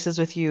places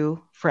with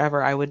you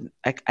forever. I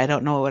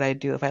don't know what I'd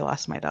do if I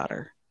lost my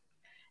daughter.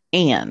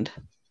 And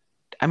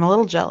I'm a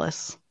little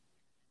jealous.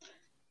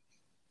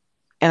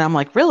 And I'm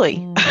like, really?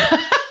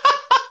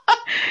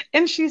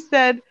 And she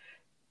said,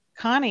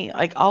 Connie,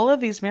 like all of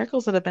these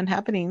miracles that have been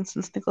happening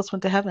since Nicholas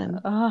went to heaven.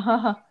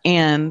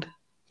 And,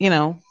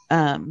 and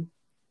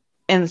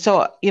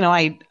so,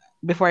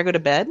 before I go to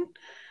bed,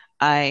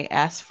 I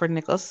ask for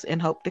Nicholas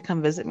and Hope to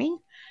come visit me.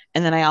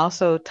 And then I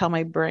also tell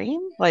my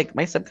brain, like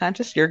my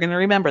subconscious, you're going to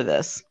remember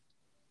this.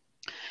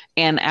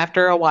 And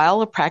after a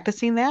while of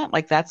practicing that,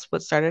 like that's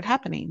what started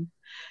happening.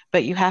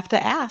 But you have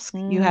to ask.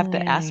 You have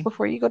to ask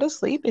before you go to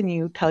sleep, and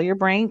you tell your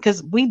brain,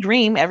 because we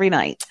dream every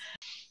night.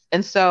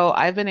 And so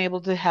I've been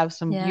able to have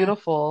some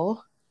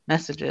beautiful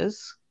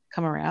messages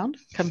come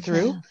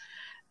through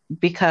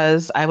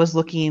because I was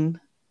looking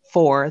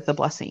for the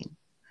blessing.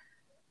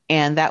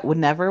 And that would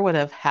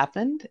have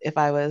happened if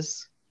I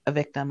was a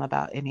victim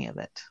about any of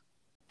it.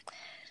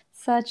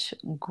 Such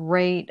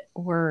great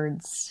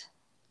words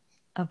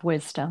of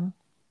wisdom,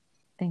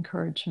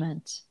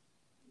 encouragement,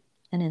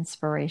 and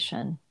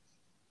inspiration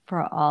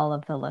for all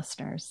of the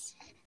listeners.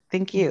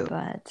 Thank you.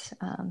 But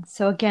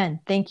so again,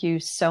 thank you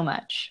so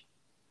much.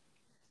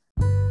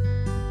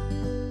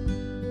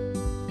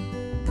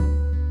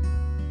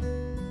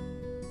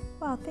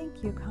 Well,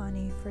 thank you,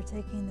 Connie, for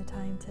taking the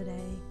time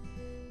today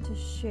to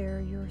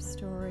share your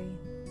story,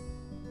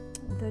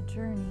 the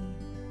journey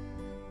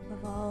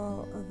of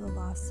all of the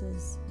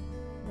losses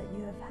that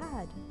you have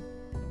had.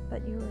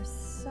 But you are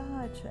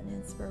such an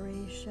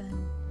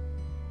inspiration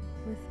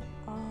with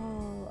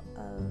all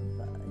of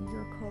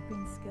your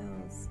coping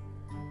skills,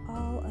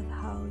 all of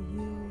how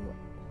you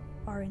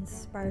are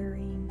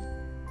inspiring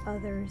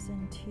others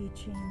and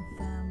teaching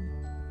them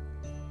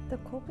the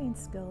coping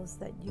skills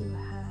that you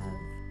have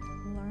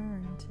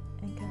learned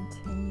and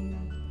continue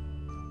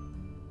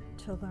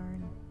to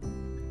learn.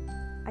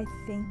 I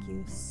thank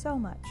you so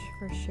much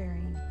for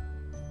sharing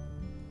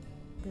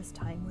this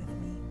time with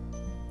me.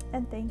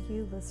 And thank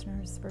you,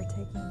 listeners, for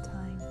taking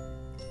time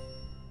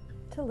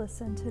to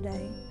listen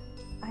today.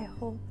 I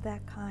hope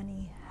that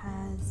Connie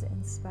has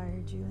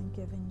inspired you and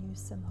given you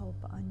some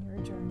hope on your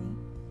journey.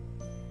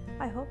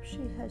 I hope she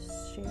has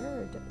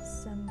shared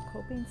some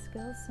coping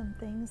skills, some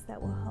things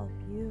that will help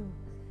you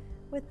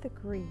with the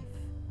grief.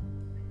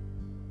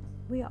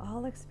 We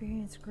all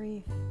experience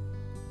grief,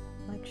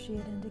 like she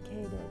had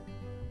indicated,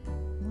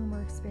 when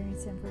we're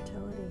experiencing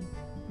infertility,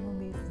 when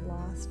we've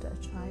lost a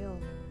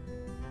child.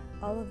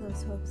 All of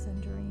those hopes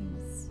and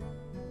dreams,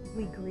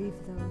 we grieve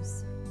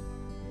those.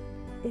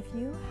 If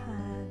you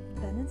have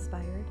been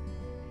inspired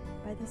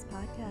by this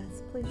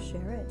podcast, please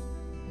share it.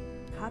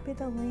 Copy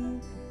the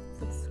link,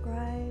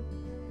 subscribe,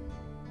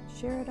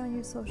 share it on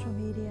your social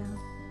media.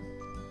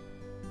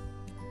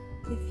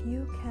 If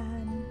you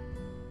can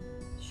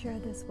share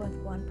this with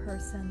one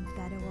person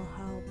that it will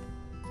help,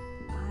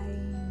 I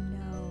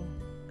know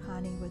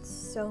Connie would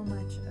so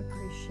much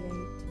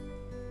appreciate.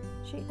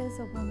 She is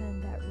a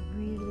woman that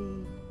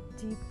really,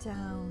 deep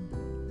down,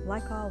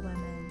 like all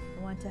women,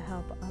 want to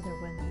help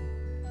other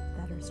women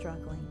that are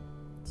struggling.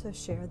 So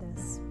share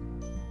this.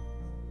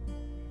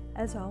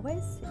 As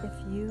always, if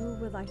you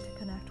would like to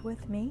connect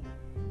with me,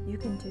 you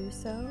can do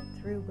so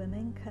through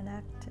Women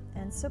Connect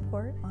and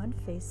Support on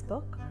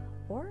Facebook,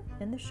 or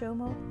in the show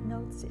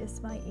notes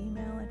is my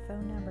email and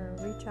phone number.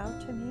 Reach out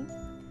to me.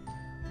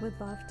 Would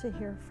love to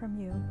hear from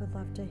you. Would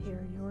love to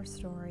hear your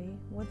story.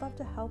 Would love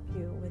to help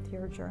you with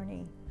your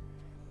journey.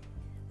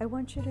 I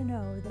want you to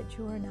know that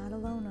you are not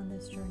alone on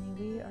this journey.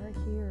 We are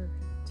here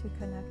to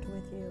connect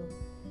with you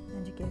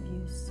and to give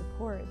you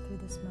support through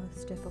this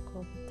most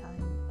difficult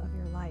time of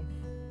your life.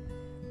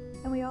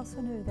 And we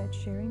also know that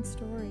sharing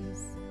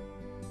stories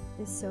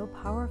is so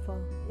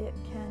powerful. It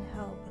can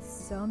help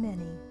so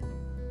many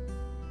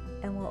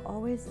and will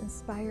always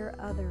inspire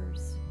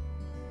others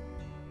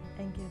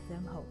and give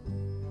them hope.